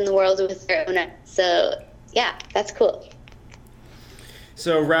things in the world with their own. So yeah, that's cool.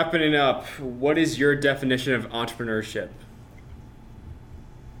 So wrapping it up, what is your definition of entrepreneurship?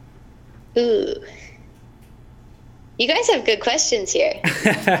 Ooh. You guys have good questions here.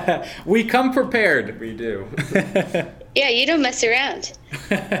 We come prepared. We do. Yeah, you don't mess around.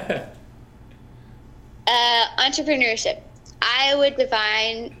 Entrepreneurship. I would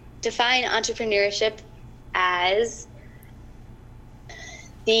define entrepreneurship as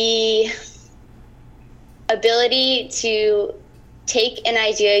the ability to take an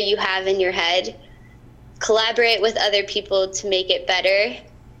idea you have in your head, collaborate with other people to make it better,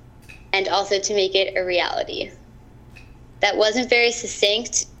 and also to make it a reality. That wasn't very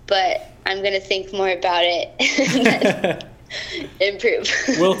succinct, but I'm going to think more about it. Improve.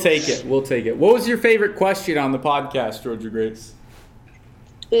 We'll take it. What was your favorite question on the podcast, Georgia Grace?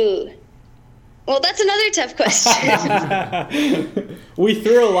 Ooh. Well, that's another tough question. We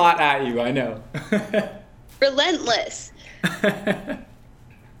threw a lot at you, I know. Relentless.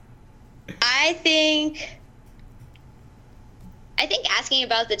 I think I think asking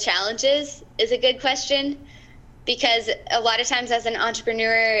about the challenges is a good question, because a lot of times as an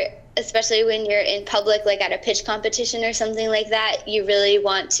entrepreneur, especially when you're in public, like at a pitch competition or something like that, you really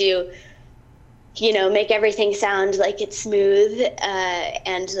want to, make everything sound like it's smooth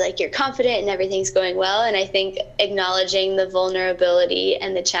and like you're confident and everything's going well. And I think acknowledging the vulnerability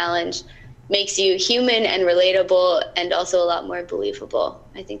and the challenge makes you human and relatable and also a lot more believable.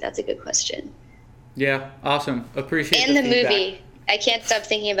 I think that's a good question. Yeah, awesome. Appreciate and the feedback. movie. I can't stop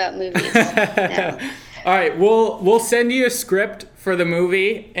thinking about movies now. All right, we'll send you a script for the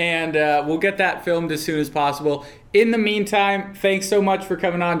movie, and we'll get that filmed as soon as possible. In the meantime, thanks so much for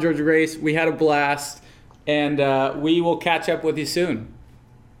coming on, Georgia Grace. We had a blast, and we will catch up with you soon.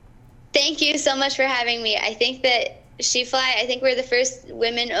 Thank you so much for having me. I think that SheFly, we're the first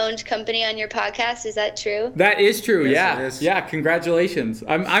women-owned company on your podcast. Is that true? That is true, Yes, yeah. it is. Yeah, congratulations.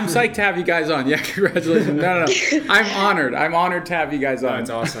 I'm psyched to have you guys on. Yeah, congratulations. No. I'm honored. I'm honored to have you guys on. That's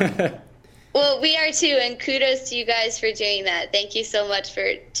awesome. Well, we are too, and kudos to you guys for doing that. Thank you so much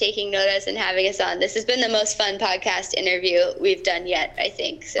for taking notice and having us on. This has been the most fun podcast interview we've done yet, I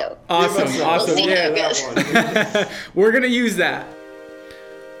think. So Awesome. We'll see how it goes. That one. We're going to use that.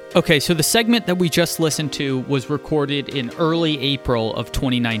 Okay, so the segment that we just listened to was recorded in early April of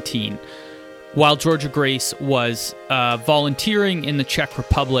 2019, while Georgia Grace was volunteering in the Czech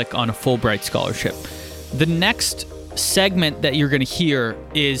Republic on a Fulbright scholarship. The next segment that you're going to hear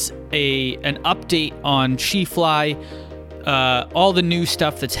is an update on SheFly, all the new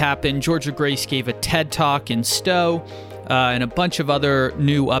stuff that's happened. Georgia Grace gave a TED Talk in Stowe, and a bunch of other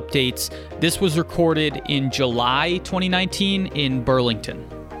new updates. This was recorded in July 2019 in Burlington.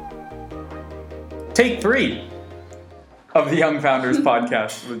 Take 3 of the Young Founders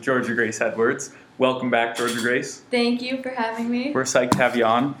podcast with Georgia Grace Edwards. Welcome back, Georgia Grace. Thank you for having me. We're psyched to have you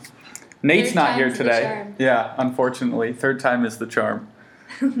on. Nate's Third not here time's the today. charm. Yeah, unfortunately. Third time is the charm.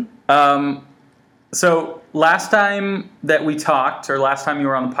 So last time that we talked, or last time you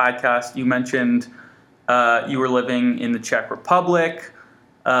were on the podcast, you mentioned you were living in the Czech Republic.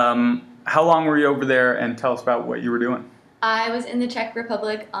 How long were you over there, and tell us about what you were doing? I was in the Czech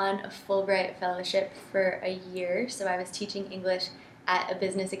Republic on a Fulbright fellowship for a year, so I was teaching English at a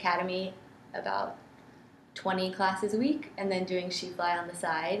business academy, about 20 classes a week, and then doing SheFly on the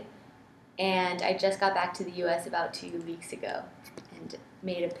side. And I just got back to the U.S. about 2 weeks ago and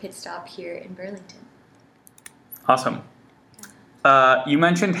made a pit stop here in Burlington. Awesome. You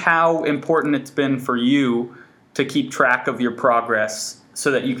mentioned how important it's been for you to keep track of your progress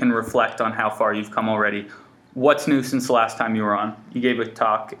so that you can reflect on how far you've come already. What's new since the last time you were on? You gave a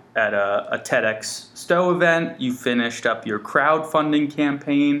talk at a TEDx Stowe event. You finished up your crowdfunding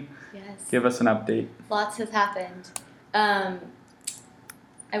campaign. Yes. Give us an update. Lots has happened.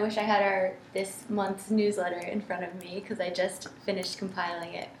 I wish I had this month's newsletter in front of me because I just finished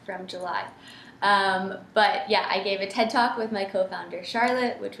compiling it from July. But yeah, I gave a TED Talk with my co-founder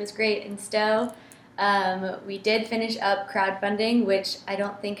Charlotte, which was great in Stowe. We did finish up crowdfunding, which I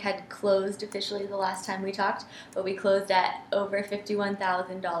don't think had closed officially the last time we talked, but we closed at over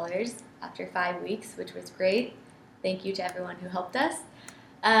 $51,000 after 5 weeks, which was great. Thank you to everyone who helped us.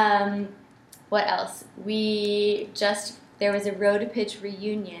 What else? There was a Road Pitch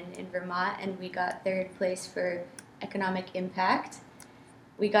reunion in Vermont, and we got 3rd place for economic impact.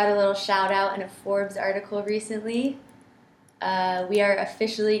 We got a little shout out in a Forbes article recently. We are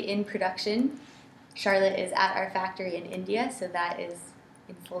officially in production. Charlotte is at our factory in India, so that is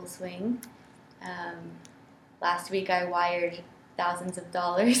in full swing. Last week I wired thousands of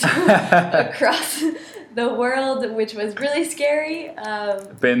dollars across the world, which was really scary.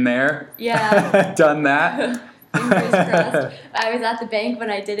 Been there. Yeah. Done that. Fingers crossed. I was at the bank when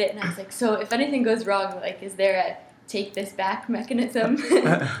I did it, and I was like, so if anything goes wrong, is there a take this back mechanism?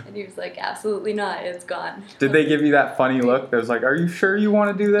 And he was like, absolutely not, it's gone. Did they give you that funny look that was like, are you sure you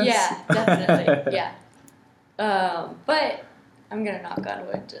want to do this? Yeah, definitely, yeah. But I'm going to knock on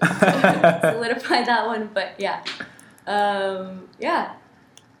wood just to solidify that one, but yeah. Yeah.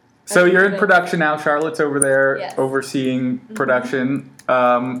 So you're in production now. Charlotte's over there Yes. overseeing production.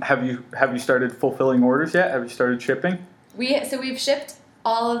 Have you started fulfilling orders yet? Have you started shipping? We've shipped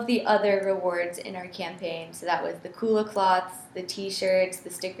all of the other rewards in our campaign. So that was the Kula cloths, the t-shirts,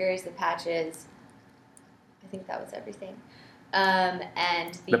 the stickers, the patches. I think that was everything. And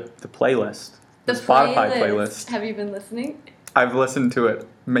The playlist. The Spotify playlist. Have you been listening? I've listened to it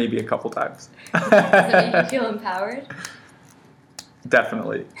maybe a couple times. Does it make you feel empowered?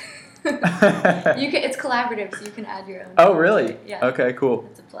 Definitely. It's collaborative, so you can add your own. Oh, really? Yeah. Okay, cool.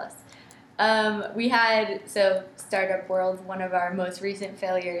 It's a plus. We had, Startup World, one of our most recent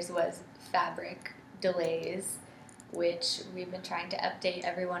failures was fabric delays. which we've been trying to update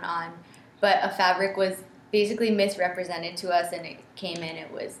everyone on. But a fabric was basically misrepresented to us, and it came in,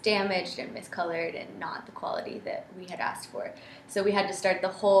 it was damaged and miscolored and not the quality that we had asked for. So we had to start the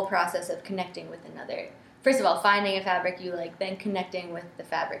whole process of connecting with another. First of all, finding a fabric you like, then connecting with the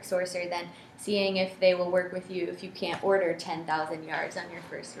fabric sourcer, then seeing if they will work with you if you can't order 10,000 yards on your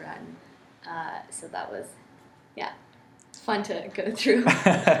first run. So that was, it's fun to go through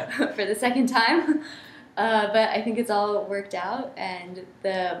for the second time. But I think it's all worked out, and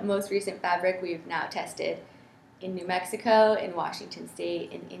the most recent fabric we've now tested in New Mexico, in Washington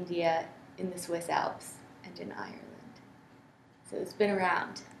State, in India, in the Swiss Alps, and in Ireland. So it's been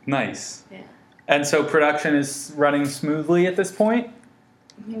around. Nice. Yeah. And so production is running smoothly at this point?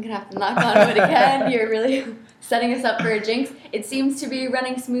 I'm going to have to knock on wood again. You're really setting us up for a jinx. It seems to be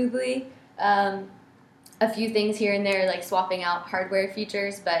running smoothly. A few things here and there, like swapping out hardware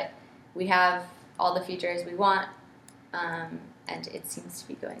features, but we have all the features we want, and it seems to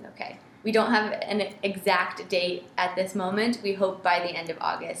be going okay. We don't have an exact date at this moment. We hope by the end of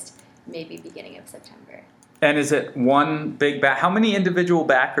August, maybe beginning of September. And is it one big back? How many individual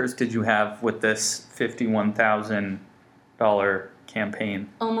backers did you have with this $51,000 campaign?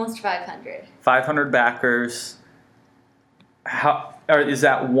 Almost 500. 500 backers. Is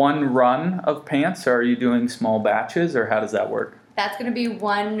that one run of pants, or are you doing small batches, or how does that work? That's going to be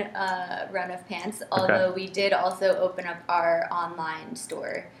one run of pants, although we did also open up our online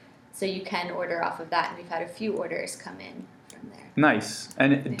store, so you can order off of that, and we've had a few orders come in from there. Nice.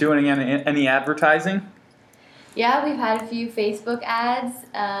 And doing any advertising? Yeah, we've had a few Facebook ads.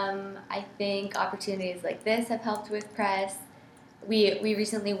 I think opportunities like this have helped with press. We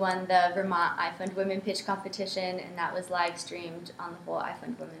recently won the Vermont iFund Women pitch competition, and that was live streamed on the whole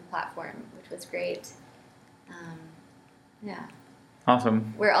iFund Women platform, which was great. Yeah.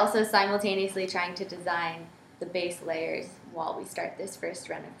 Awesome. We're also simultaneously trying to design the base layers while we start this first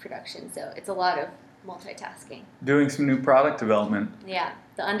run of production, so it's a lot of multitasking. Doing some new product development. Yeah,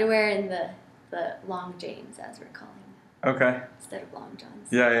 the underwear and the long janes, as we're calling them. Okay. Instead of long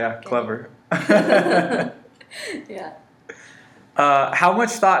johns. Yeah, clever. Yeah. How much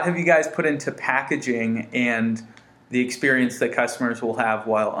thought have you guys put into packaging and the experience that customers will have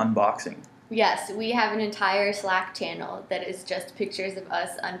while unboxing? Yes, we have an entire Slack channel that is just pictures of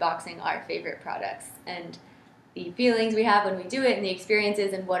us unboxing our favorite products and the feelings we have when we do it and the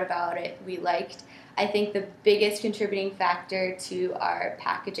experiences and what about it we liked. I think the biggest contributing factor to our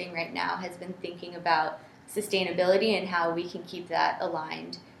packaging right now has been thinking about sustainability and how we can keep that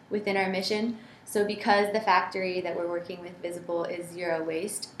aligned within our mission. So because the factory that we're working with, Visible, is zero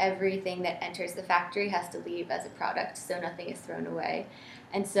waste, everything that enters the factory has to leave as a product, so nothing is thrown away.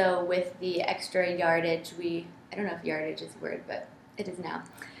 And so with the extra yardage I don't know if yardage is a word, but it is now.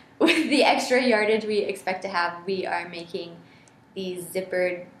 With the extra yardage we expect to have, we are making these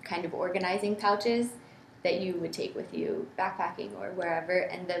zippered kind of organizing pouches that you would take with you backpacking or wherever,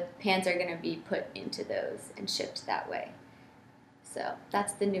 and the pants are going to be put into those and shipped that way. So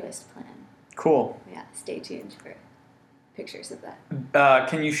that's the newest plan. Cool. Yeah, stay tuned for pictures of that.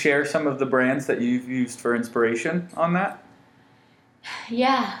 Can you share some of the brands that you've used for inspiration on that?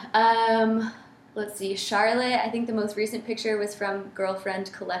 Yeah. Let's see. Charlotte, I think the most recent picture was from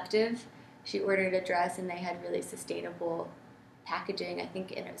Girlfriend Collective. She ordered a dress and they had really sustainable packaging, I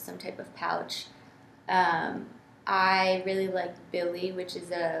think in some type of pouch. I really like Billy, which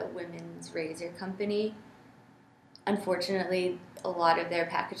is a women's razor company. Unfortunately, a lot of their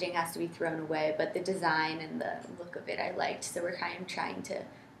packaging has to be thrown away, but the design and the look of it I liked, so we're kind of trying to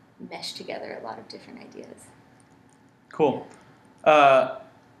mesh together a lot of different ideas. Cool. Are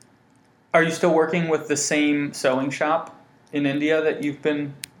you still working with the same sewing shop in India that you've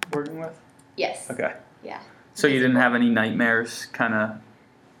been working with? Yes. Okay. Yeah. So you didn't have any nightmares kind of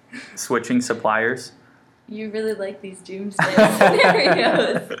switching suppliers? You really like these doomsday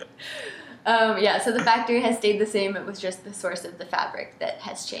scenarios. So the factory has stayed the same. It was just the source of the fabric that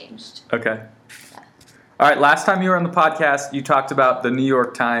has changed. Okay. Yeah. All right. Last time you were on the podcast, you talked about the New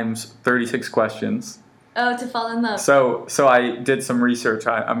York Times 36 questions. Oh, to fall in love. So I did some research.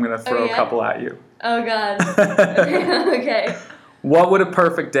 I'm going to throw a couple at you. Oh, God. Okay. What would a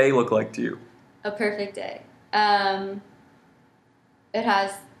perfect day look like to you? A perfect day. It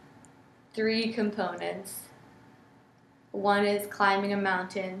has 3 components. 1 is climbing a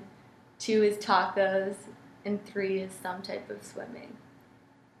mountain. 2 is tacos, and 3 is some type of swimming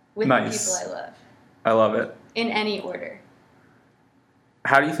with the people I love. I love it. In any order.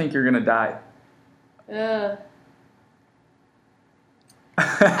 How do you think you're going to die?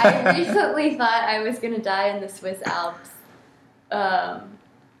 I recently thought I was going to die in the Swiss Alps,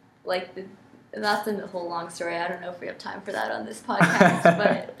 like That's a whole long story. I don't know if we have time for that on this podcast,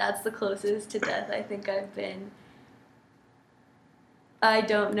 but that's the closest to death I think I've been. I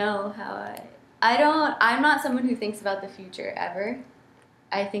don't know how I'm not someone who thinks about the future ever.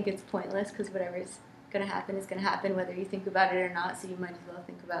 I think it's pointless because whatever's going to happen is going to happen whether you think about it or not, so you might as well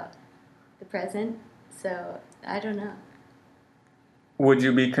think about the present. So, I don't know. Would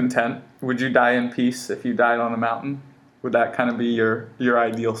you be content? Would you die in peace if you died on a mountain? Would that kind of be your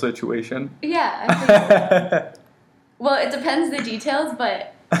ideal situation? Yeah, I think so. Well, it depends the details,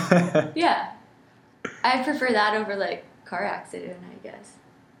 but yeah. I prefer that over, like, car accident, I guess.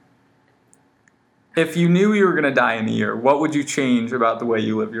 If you knew you were going to die in a year, what would you change about the way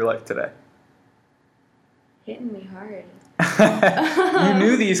you live your life today? Hitting me hard. You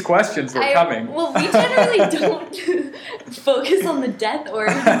knew these questions were coming. Well, we generally don't focus on the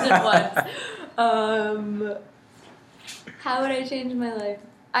death-oriented ones. How would I change my life?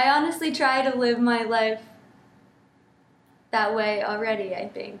 I honestly try to live my life that way already, I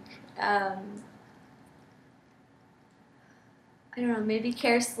think. I don't know, maybe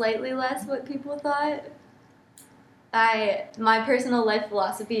care slightly less what people thought. My personal life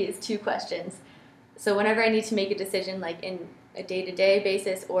philosophy is 2 questions. So whenever I need to make a decision, like in a day-to-day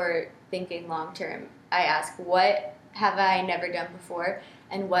basis or thinking long-term, I ask, what have I never done before,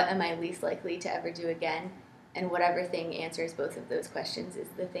 and what am I least likely to ever do again? And whatever thing answers both of those questions is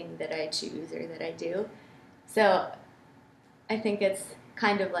the thing that I choose or that I do. So I think it's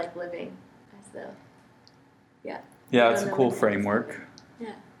kind of like living as though, yeah. Yeah, it's a cool framework.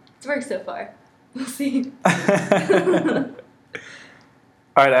 Yeah, it's worked so far. We'll see.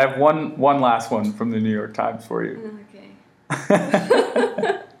 All right, I have one last one from the New York Times for you. Okay.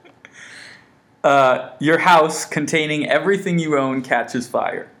 Your house containing everything you own catches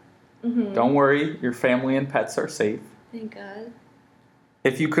fire. Mm-hmm. Don't worry, your family and pets are safe. Thank God.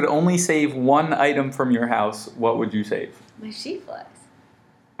 If you could only save one item from your house, what would you save? My sheet flies.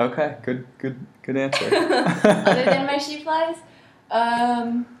 Okay, good answer. Other than my sheet flies,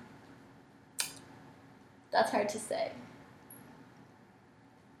 that's hard to say.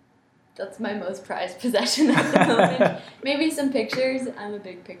 That's my most prized possession at the moment. Maybe some pictures. I'm a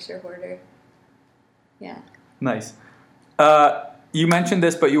big picture hoarder. Yeah. Nice. You mentioned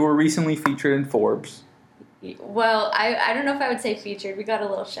this, but you were recently featured in Forbes. Well, I don't know if I would say featured. We got a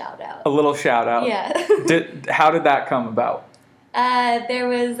little shout out. A little shout out? Yeah. How did that come about? There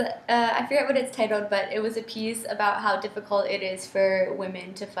was, I forget what it's titled, but it was a piece about how difficult it is for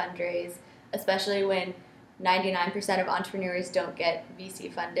women to fundraise, especially when 99% of entrepreneurs don't get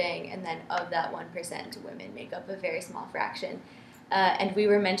VC funding, and then of that 1%, women make up a very small fraction. And we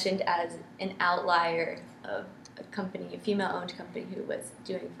were mentioned as an outlier of a company, a female-owned company who was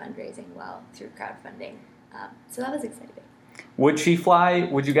doing fundraising well through crowdfunding. So that was exciting. Would She Fly,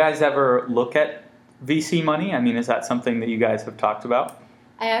 would you guys ever look at VC money? I mean, is that something that you guys have talked about?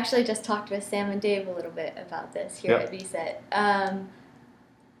 I actually just talked with Sam and Dave a little bit about this here at VSET.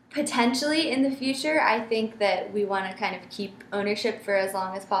 Potentially in the future, I think that we want to kind of keep ownership for as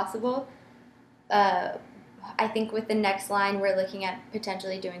long as possible. I think with the next line, we're looking at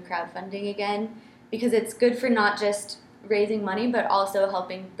potentially doing crowdfunding again, because it's good for not just raising money, but also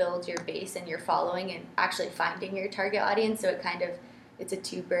helping build your base and your following and actually finding your target audience. So it's a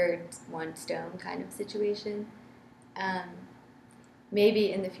 2 birds, 1 stone kind of situation.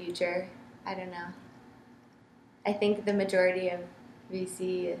 Maybe in the future, I don't know. I think the majority of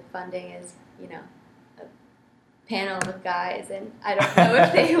VC funding is, a panel of guys, and I don't know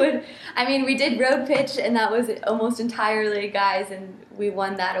if they would. I mean, we did Road Pitch, and that was almost entirely guys, and we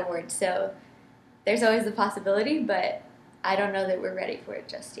won that award. So there's always the possibility, but I don't know that we're ready for it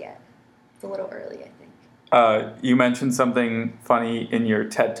just yet. It's a little early, I think. You mentioned something funny in your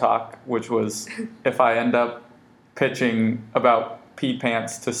TED Talk, which was if I end up pitching about pee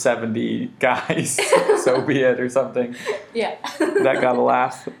pants to 70 guys, so be it, or something. Yeah. That got a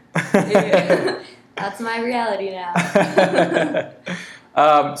laugh. Yeah. That's my reality now.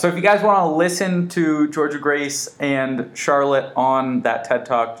 So if you guys want to listen to Georgia Grace and Charlotte on that TED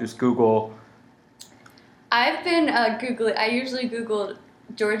Talk, just Google. I've been Googling. I usually Google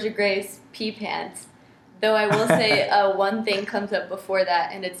Georgia Grace pee pants, though I will say one thing comes up before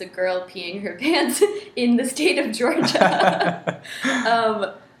that, and it's a girl peeing her pants in the state of Georgia.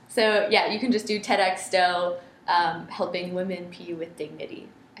 So yeah, you can just do TEDx Stowe, helping women pee with dignity,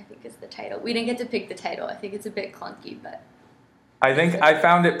 I think is the title. We didn't get to pick the title. I think it's a bit clunky, but. I think I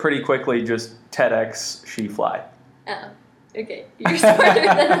found it pretty quickly, just TEDx She Fly. Oh, okay. You're smarter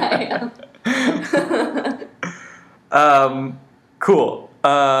than I am. Cool.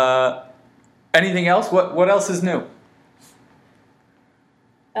 Anything else? What else is new?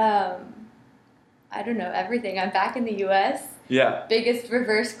 I don't know, everything. I'm back in the U.S. Yeah. Biggest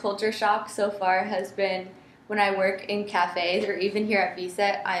reverse culture shock so far has been when I work in cafes or even here at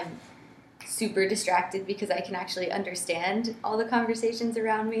VSET, I'm super distracted because I can actually understand all the conversations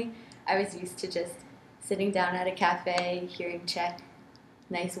around me. I was used to just sitting down at a cafe, hearing Czech,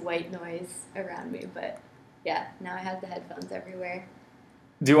 nice white noise around me, but yeah, now I have the headphones everywhere.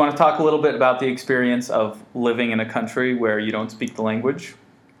 Do you want to talk a little bit about the experience of living in a country where you don't speak the language?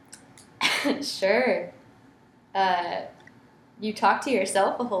 Sure. You talk to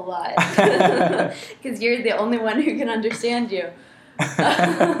yourself a whole lot because you're the only one who can understand you.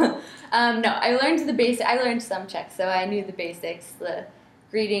 No, I learned some Czech, so I knew the basics, the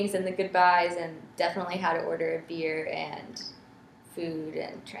greetings and the goodbyes, and definitely how to order a beer and food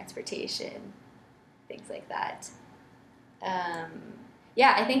and transportation, things like that.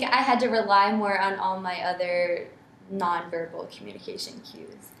 Yeah, I think I had to rely more on all my other nonverbal communication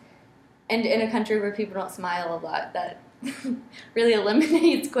cues. And in a country where people don't smile a lot, that really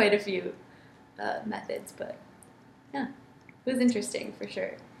eliminates quite a few methods. But yeah, it was interesting for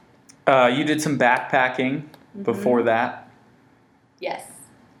sure. You did some backpacking before that. Yes,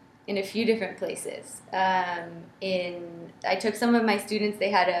 in a few different places. I took some of my students.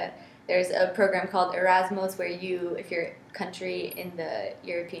 There's a program called Erasmus where if you're a country in the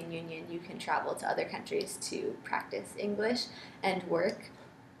European Union, you can travel to other countries to practice English and work.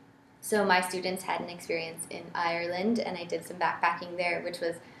 So my students had an experience in Ireland, and I did some backpacking there, which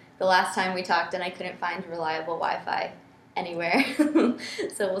was the last time we talked, and I couldn't find reliable Wi-Fi anywhere.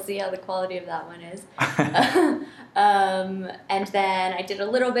 So we'll see how the quality of that one is. And then I did a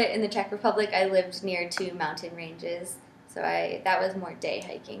little bit in the Czech Republic. I lived near 2 mountain ranges, so that was more day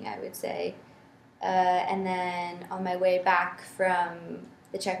hiking, I would say. And then on my way back from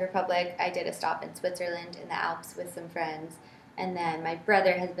the Czech Republic, I did a stop in Switzerland in the Alps with some friends. And then my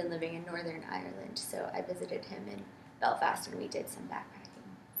brother has been living in Northern Ireland, so I visited him in Belfast, and we did some backpacking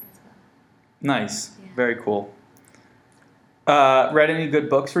as well. Nice. Yeah. Very cool. Read any good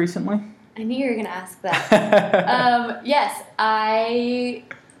books recently? I knew you were going to ask that. Yes,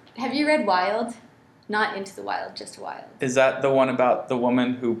 have you read Wild? Not Into the Wild, just Wild. Is that the one about the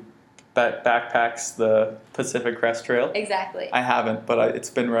woman who backpacks the Pacific Crest Trail? Exactly. I haven't, but it's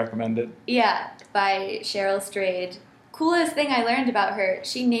been recommended. Yeah, by Cheryl Strayed. Coolest thing I learned about her,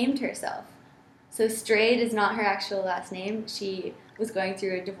 she named herself. So Strayed is not her actual last name. She was going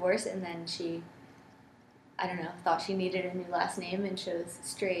through a divorce, and then she, I don't know, thought she needed a new last name and chose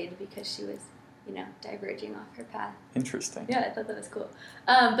Strayed because she was, diverging off her path. Interesting. Yeah, I thought that was cool.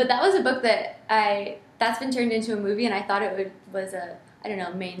 But that was a book that's been turned into a movie, and I thought it was a,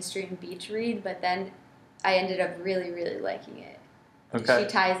 mainstream beach read, but then I ended up really, really liking it. Okay. She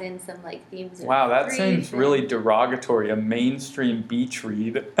ties in some themes. Wow, that grief seems really derogatory. A mainstream beach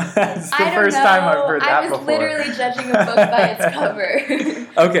read. It's the I don't first know. time I've heard that before. I was literally judging a book by its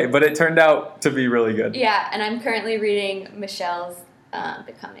cover. Okay, but it turned out to be really good. Yeah, and I'm currently reading Michelle's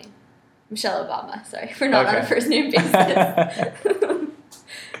Becoming. Michelle Obama, sorry. We're not on a first name basis.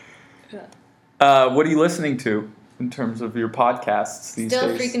 What are you listening to in terms of your podcasts these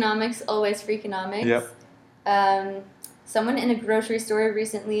Still days? Freakonomics, always Freakonomics. Yep. Someone in a grocery store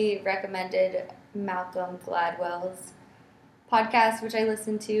recently recommended Malcolm Gladwell's podcast, which I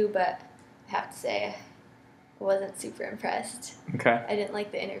listened to, but I have to say I wasn't super impressed. Okay. I didn't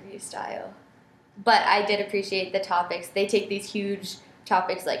like the interview style. But I did appreciate the topics. They take these huge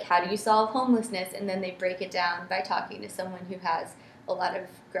topics like how do you solve homelessness, and then they break it down by talking to someone who has a lot of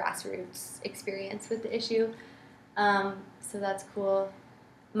grassroots experience with the issue. So that's cool.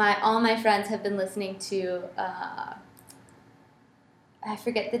 All my friends have been listening to... I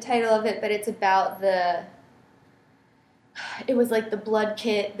forget the title of it, but it's about it was like the blood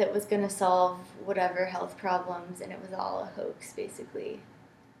kit that was going to solve whatever health problems, and it was all a hoax, basically.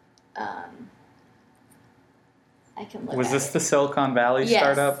 I can look Was this the Silicon Valley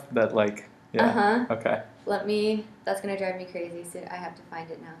startup that yeah. Uh-huh. Okay. That's going to drive me crazy, so I have to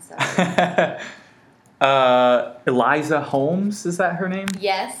find it now, sorry. Eliza Holmes, is that her name?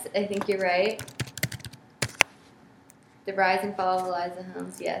 Yes, I think you're right. The Rise and Fall of Eliza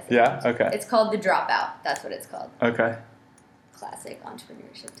Holmes, yes. Yeah, okay. It's called The Dropout. That's what it's called. Okay. Classic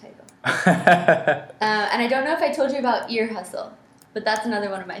entrepreneurship title. And I don't know if I told you about Ear Hustle, but that's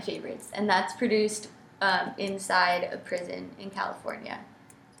another one of my favorites. And that's produced inside a prison in California.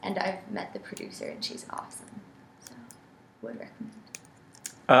 And I've met the producer, and she's awesome. So, would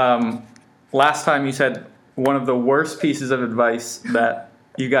recommend. Last time you said one of the worst pieces of advice that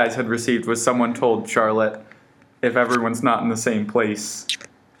you guys had received was someone told Charlotte, if everyone's not in the same place,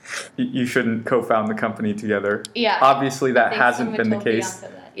 you shouldn't co-found the company together. Yeah. Obviously, that I think hasn't someone been the told case.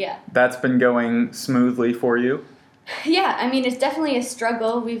 Bianca that. Yeah. That's been going smoothly for you. Yeah, I mean, it's definitely a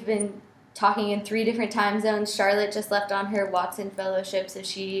struggle. We've been talking in 3 different time zones. Charlotte just left on her Watson fellowship, so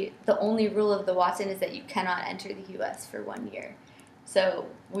the only rule of the Watson is that you cannot enter the U.S. for 1 year. So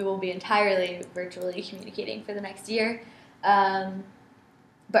we will be entirely virtually communicating for the next year.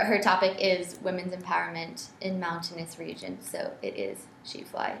 But her topic is women's empowerment in mountainous regions, so it is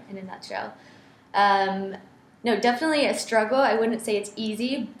SheFly in a nutshell. No, definitely a struggle. I wouldn't say it's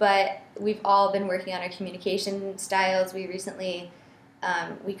easy, but we've all been working on our communication styles. We recently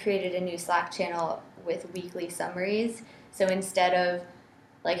we created a new Slack channel with weekly summaries. So instead of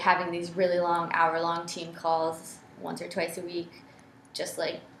like having these really long, hour-long team calls once or twice a week, just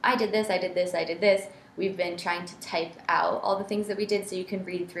like, I did this, I did this, I did this, we've been trying to type out all the things that we did so you can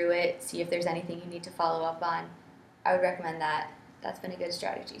read through it, see if there's anything you need to follow up on. I would recommend that. That's been a good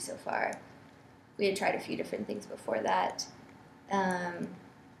strategy so far. We had tried a few different things before that. I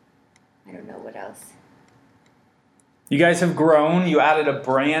don't know what else. You guys have grown. You added a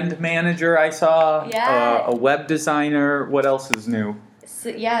brand manager, I saw. Yeah. A web designer. What else is new?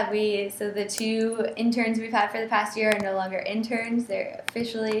 So the 2 interns we've had for the past year are no longer interns. They're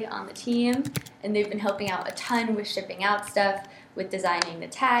officially on the team, and they've been helping out a ton with shipping out stuff, with designing the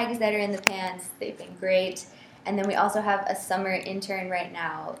tags that are in the pants. They've been great. And then we also have a summer intern right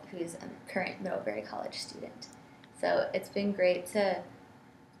now who's a current Middlebury College student. So it's been great to,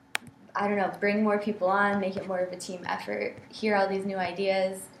 bring more people on, make it more of a team effort, hear all these new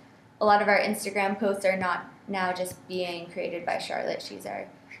ideas. A lot of our Instagram posts are not now just being created by Charlotte. She's our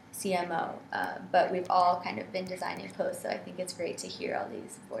CMO. But we've all kind of been designing posts, so I think it's great to hear all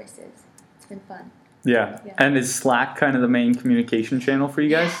these voices. It's been fun. Yeah. And is Slack kind of the main communication channel for you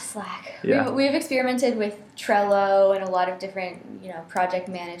guys? Yeah, Slack. Yeah. We've experimented with Trello and a lot of different, project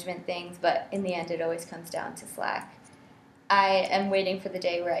management things, but in the end it always comes down to Slack. I am waiting for the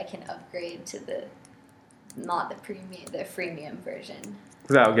day where I can upgrade to the freemium version.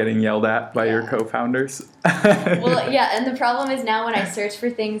 Without getting yelled at by your co-founders. Well, yeah, and the problem is now when I search for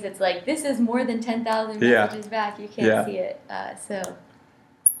things, it's like, this is more than 10,000 messages back. You can't see it. So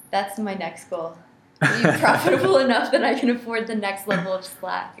that's my next goal. Be profitable enough that I can afford the next level of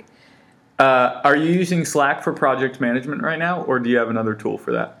Slack. Are you using Slack for project management right now, or do you have another tool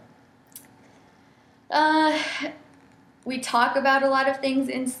for that? We talk about a lot of things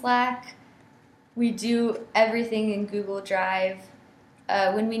in Slack. We do everything in Google Drive.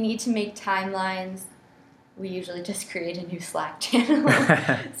 When we need to make timelines, we usually just create a new Slack channel.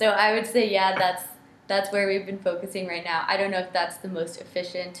 So I would say, that's where we've been focusing right now. I don't know if that's the most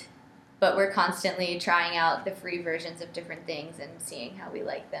efficient, but we're constantly trying out the free versions of different things and seeing how we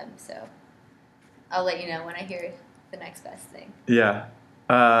like them. So I'll let you know when I hear the next best thing. Yeah.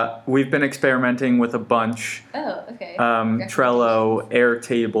 We've been experimenting with a bunch. Oh, okay. Trello,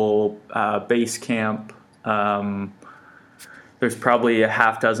 Airtable, Basecamp. There's probably a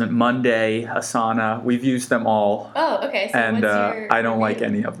half dozen. Monday, Asana. We've used them all. Oh, okay. So and what's your I don't like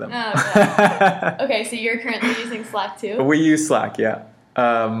any of them. Oh, okay. Okay, so you're currently using Slack too? We use Slack, yeah.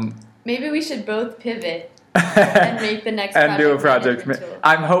 Maybe we should both pivot and make the next and do a project. tool.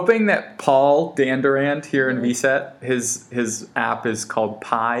 I'm hoping that Paul Dandurand here in VSET, his app is called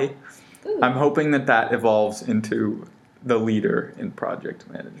Pi. Ooh. I'm hoping that evolves into the leader in project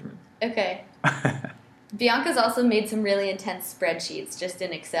management. Okay. Bianca's also made some really intense spreadsheets just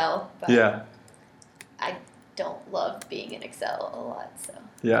in Excel. But yeah. I don't love being in Excel a lot, so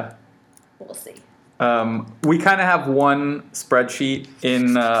yeah. We'll see. We kind of have one spreadsheet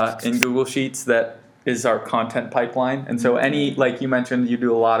in Google Sheets that is our content pipeline. And so like you mentioned, you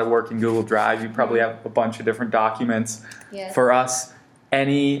do a lot of work in Google Drive. You probably have a bunch of different documents. Yes. For us,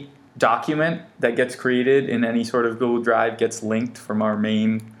 any document that gets created in any sort of Google Drive gets linked from our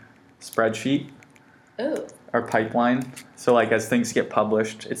main spreadsheet. Ooh. Our pipeline. So like as things get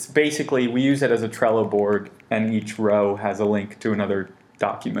published, it's basically, we use it as a Trello board and each row has a link to another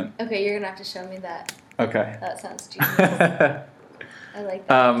document. Okay, you're going to have to show me that. Okay. That sounds genius. I like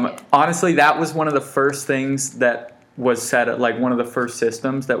that. Honestly, that was one of the first things that was set up, like one of the first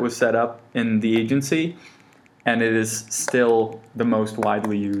systems that was set up in the agency, and it is still the most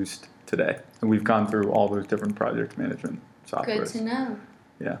widely used today. And we've gone through all those different project management softwares. Good to know.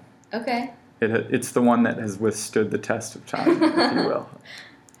 Yeah. Okay. It's the one that has withstood the test of time, if you will.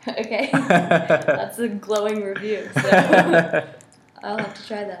 Okay. That's a glowing review. So I'll have to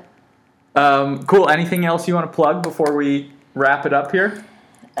try that. Cool. Anything else you want to plug before we wrap it up here?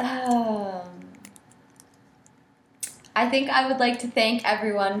 I think I would like to thank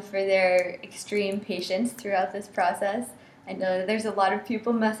everyone for their extreme patience throughout this process. I know there's a lot of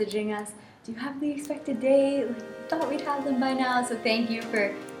people messaging us, do you have the expected date? Like, thought we'd have them by now. So thank you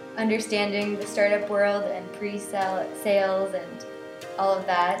for understanding the startup world and sales and all of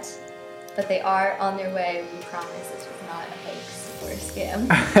that. But they are on their way. We promise this was not a hoax or a scam.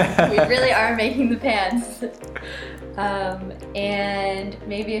 We really are making the pants. And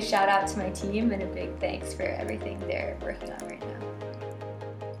maybe a shout out to my team and a big thanks for everything they're working on right now.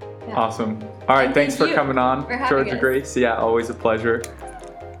 Yeah. Awesome. All right, thanks for coming on, Georgia us. Grace. Yeah, always a pleasure.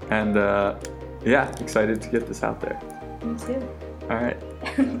 And yeah, excited to get this out there. Me too. All right.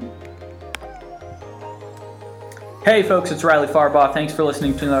 Hey folks, it's Riley Farbaugh. Thanks for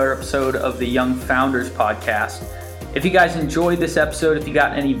listening to another episode of the Young Founders Podcast. If you guys enjoyed this episode, if you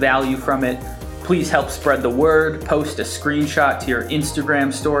got any value from it, please help spread the word. Post a screenshot to your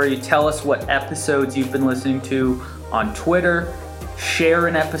Instagram story. Tell us what episodes you've been listening to on Twitter. Share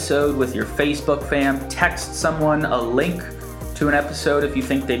an episode with your Facebook fam. Text someone a link to an episode if you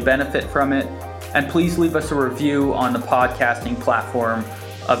think they benefit from it. And please leave us a review on the podcasting platform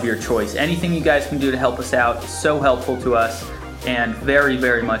of your choice. Anything you guys can do to help us out is so helpful to us and very,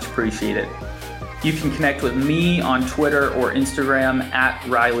 very much appreciated. You can connect with me on Twitter or Instagram at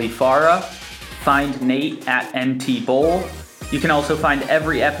Riley Farah. Find Nate at NT Bowl. You can also find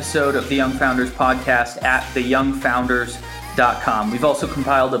every episode of the Young Founders Podcast at theyoungfounders.com. We've also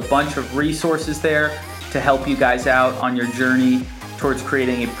compiled a bunch of resources there to help you guys out on your journey towards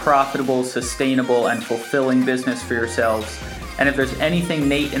creating a profitable, sustainable, and fulfilling business for yourselves. And if there's anything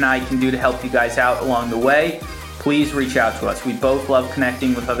Nate and I can do to help you guys out along the way, please reach out to us. We both love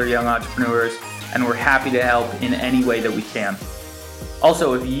connecting with other young entrepreneurs, and we're happy to help in any way that we can.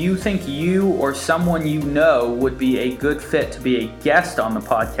 Also, if you think you or someone you know would be a good fit to be a guest on the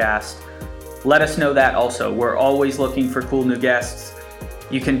podcast, let us know that also. We're always looking for cool new guests.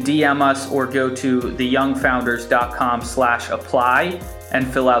 You can DM us or go to theyoungfounders.com/apply and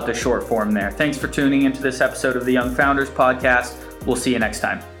fill out the short form there. Thanks for tuning into this episode of the Young Founders Podcast. We'll see you next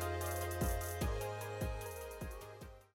time.